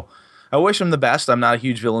 So I wish them the best. I'm not a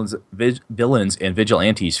huge Villains and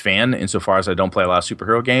Vigilantes fan insofar as I don't play a lot of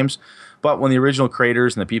superhero games, but when the original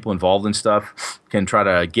creators and the people involved in stuff can try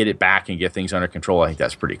to get it back and get things under control, I think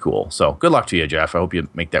that's pretty cool. So good luck to you, Jeff. I hope you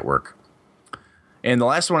make that work. And the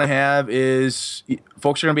last one I have is,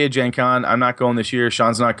 folks are going to be at Gen Con. I'm not going this year.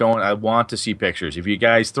 Sean's not going. I want to see pictures. If you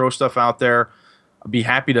guys throw stuff out there, I'll be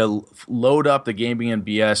happy to load up the Gaming and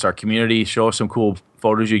BS, our community, show us some cool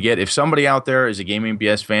photos you get. If somebody out there is a Gaming and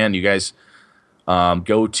BS fan, you guys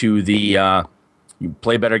go to the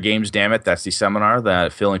Play Better Games, damn it. That's the seminar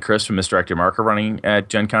that Phil and Chris from Misdirected Mark are running at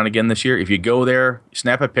Gen Con again this year. If you go there,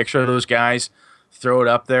 snap a picture of those guys, throw it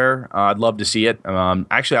up there. I'd love to see it.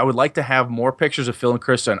 Actually, I would like to have more pictures of Phil and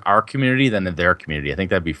Chris in our community than in their community. I think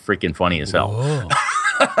that'd be freaking funny as hell.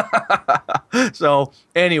 So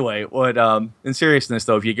anyway, in seriousness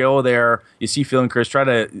though, if you go there, you see Phil and Chris, try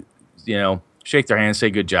to, shake their hands,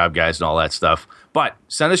 say good job, guys, and all that stuff. But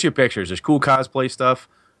send us your pictures. There's cool cosplay stuff.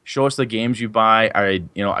 Show us the games you buy.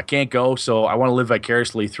 I can't go, so I want to live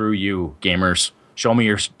vicariously through you, gamers. Show me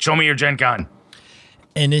your Gen Con.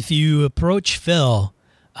 And if you approach Phil,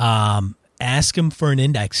 ask him for an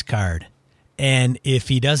index card. And if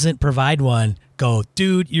he doesn't provide one, go,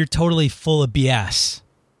 dude, you're totally full of BS.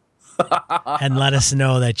 And let us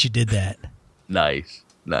know that you did that. Nice.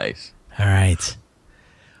 All right.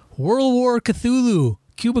 World War Cthulhu.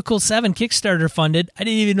 Cubicle 7 Kickstarter funded. I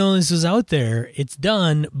didn't even know this was out there. It's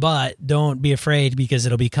done, but don't be afraid because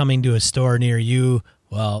it'll be coming to a store near you.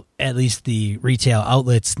 Well, at least the retail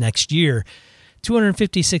outlets next year.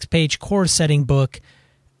 256-page core setting book,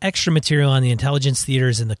 extra material on the intelligence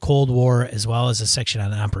theaters in the Cold War, as well as a section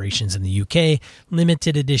on operations in the UK.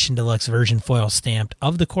 Limited edition deluxe version foil stamped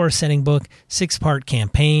of the core setting book. 6-part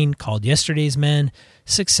campaign called Yesterday's Men.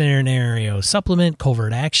 6-scenario supplement,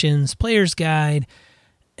 covert actions, player's guide,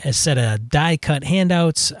 a set of die-cut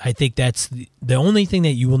handouts. I think that's the only thing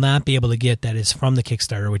that you will not be able to get that is from the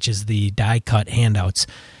Kickstarter, which is the die-cut handouts.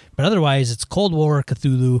 But otherwise, it's Cold War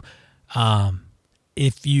Cthulhu.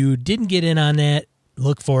 If you didn't get in on that,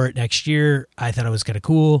 look for it next year. I thought it was kind of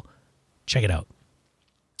cool. Check it out.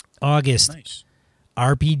 August. Nice.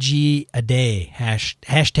 RPG a day.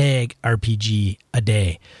 Hashtag RPG a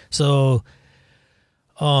day. So,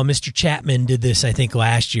 Mr. Chapman did this, I think,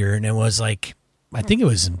 last year, and it was like, I think it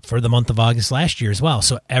was for the month of August last year as well.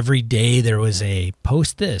 So every day there was a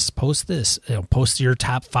post this, post your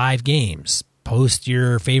top 5 games, post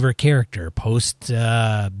your favorite character, post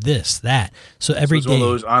this, that. So every day. One of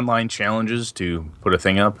those online challenges to put a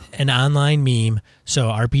thing up. An online meme. So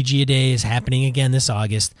RPG a day is happening again this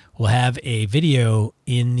August. We'll have a video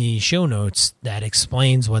in the show notes that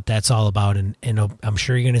explains what that's all about, and I'm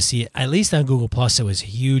sure you're going to see it. At least on Google Plus, it was a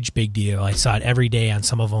huge, big deal. I saw it every day on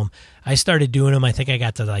some of them. I started doing them. I think I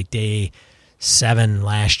got to like day 7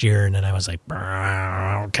 last year, and then I was like,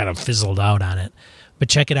 kind of fizzled out on it. But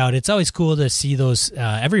check it out. It's always cool to see those.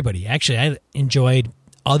 Everybody. Actually, I enjoyed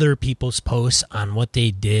other people's posts on what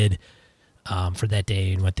they did for that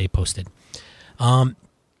day and what they posted.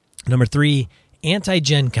 Number 3,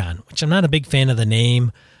 Anti-Gen Con, which I'm not a big fan of the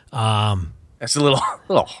name. That's a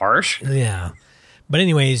little harsh. Yeah. But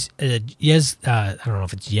anyways, Yez, I don't know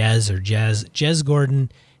if it's Yez or Jez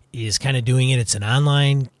Gordon is kind of doing it. It's an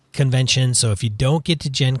online convention. So if you don't get to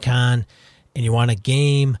Gen Con and you want a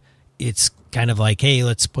game, it's kind of like, hey,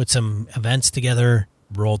 let's put some events together,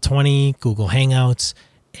 Roll20, Google Hangouts.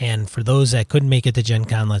 And for those that couldn't make it to Gen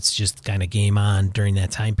Con, let's just kind of game on during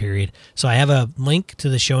that time period. So I have a link to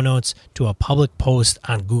the show notes to a public post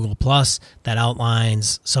on Google Plus that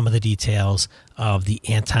outlines some of the details of the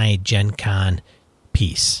Anti-Gen Con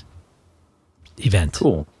piece event.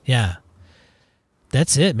 Cool. Yeah.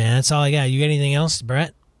 That's it, man. That's all I got. You got anything else,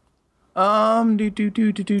 Brett? No,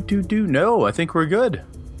 I think we're good.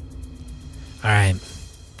 All right.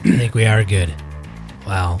 I think we are good.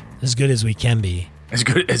 Well, as good as we can be. As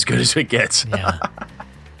good as it gets. Yeah.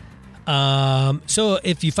 So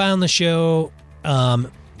if you found the show,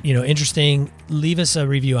 interesting, leave us a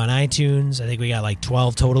review on iTunes. I think we got like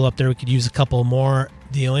 12 total up there. We could use a couple more.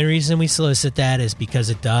 The only reason we solicit that is because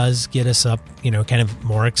it does get us up, kind of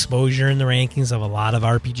more exposure in the rankings of a lot of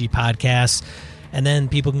RPG podcasts. And then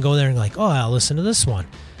people can go there and like, oh, I'll listen to this one.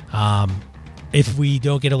 If we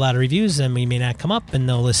don't get a lot of reviews, then we may not come up and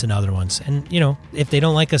they'll listen to other ones. And, if they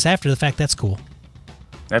don't like us after the fact, that's cool.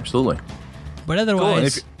 Absolutely. But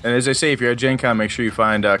otherwise... Cool. And as I say, if you're at Gen Con, make sure you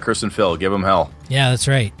find Chris and Phil. Give them hell. Yeah, that's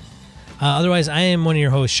right. Otherwise, I am one of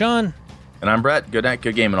your hosts, Sean. And I'm Brett. Good night.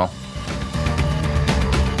 Good game and all.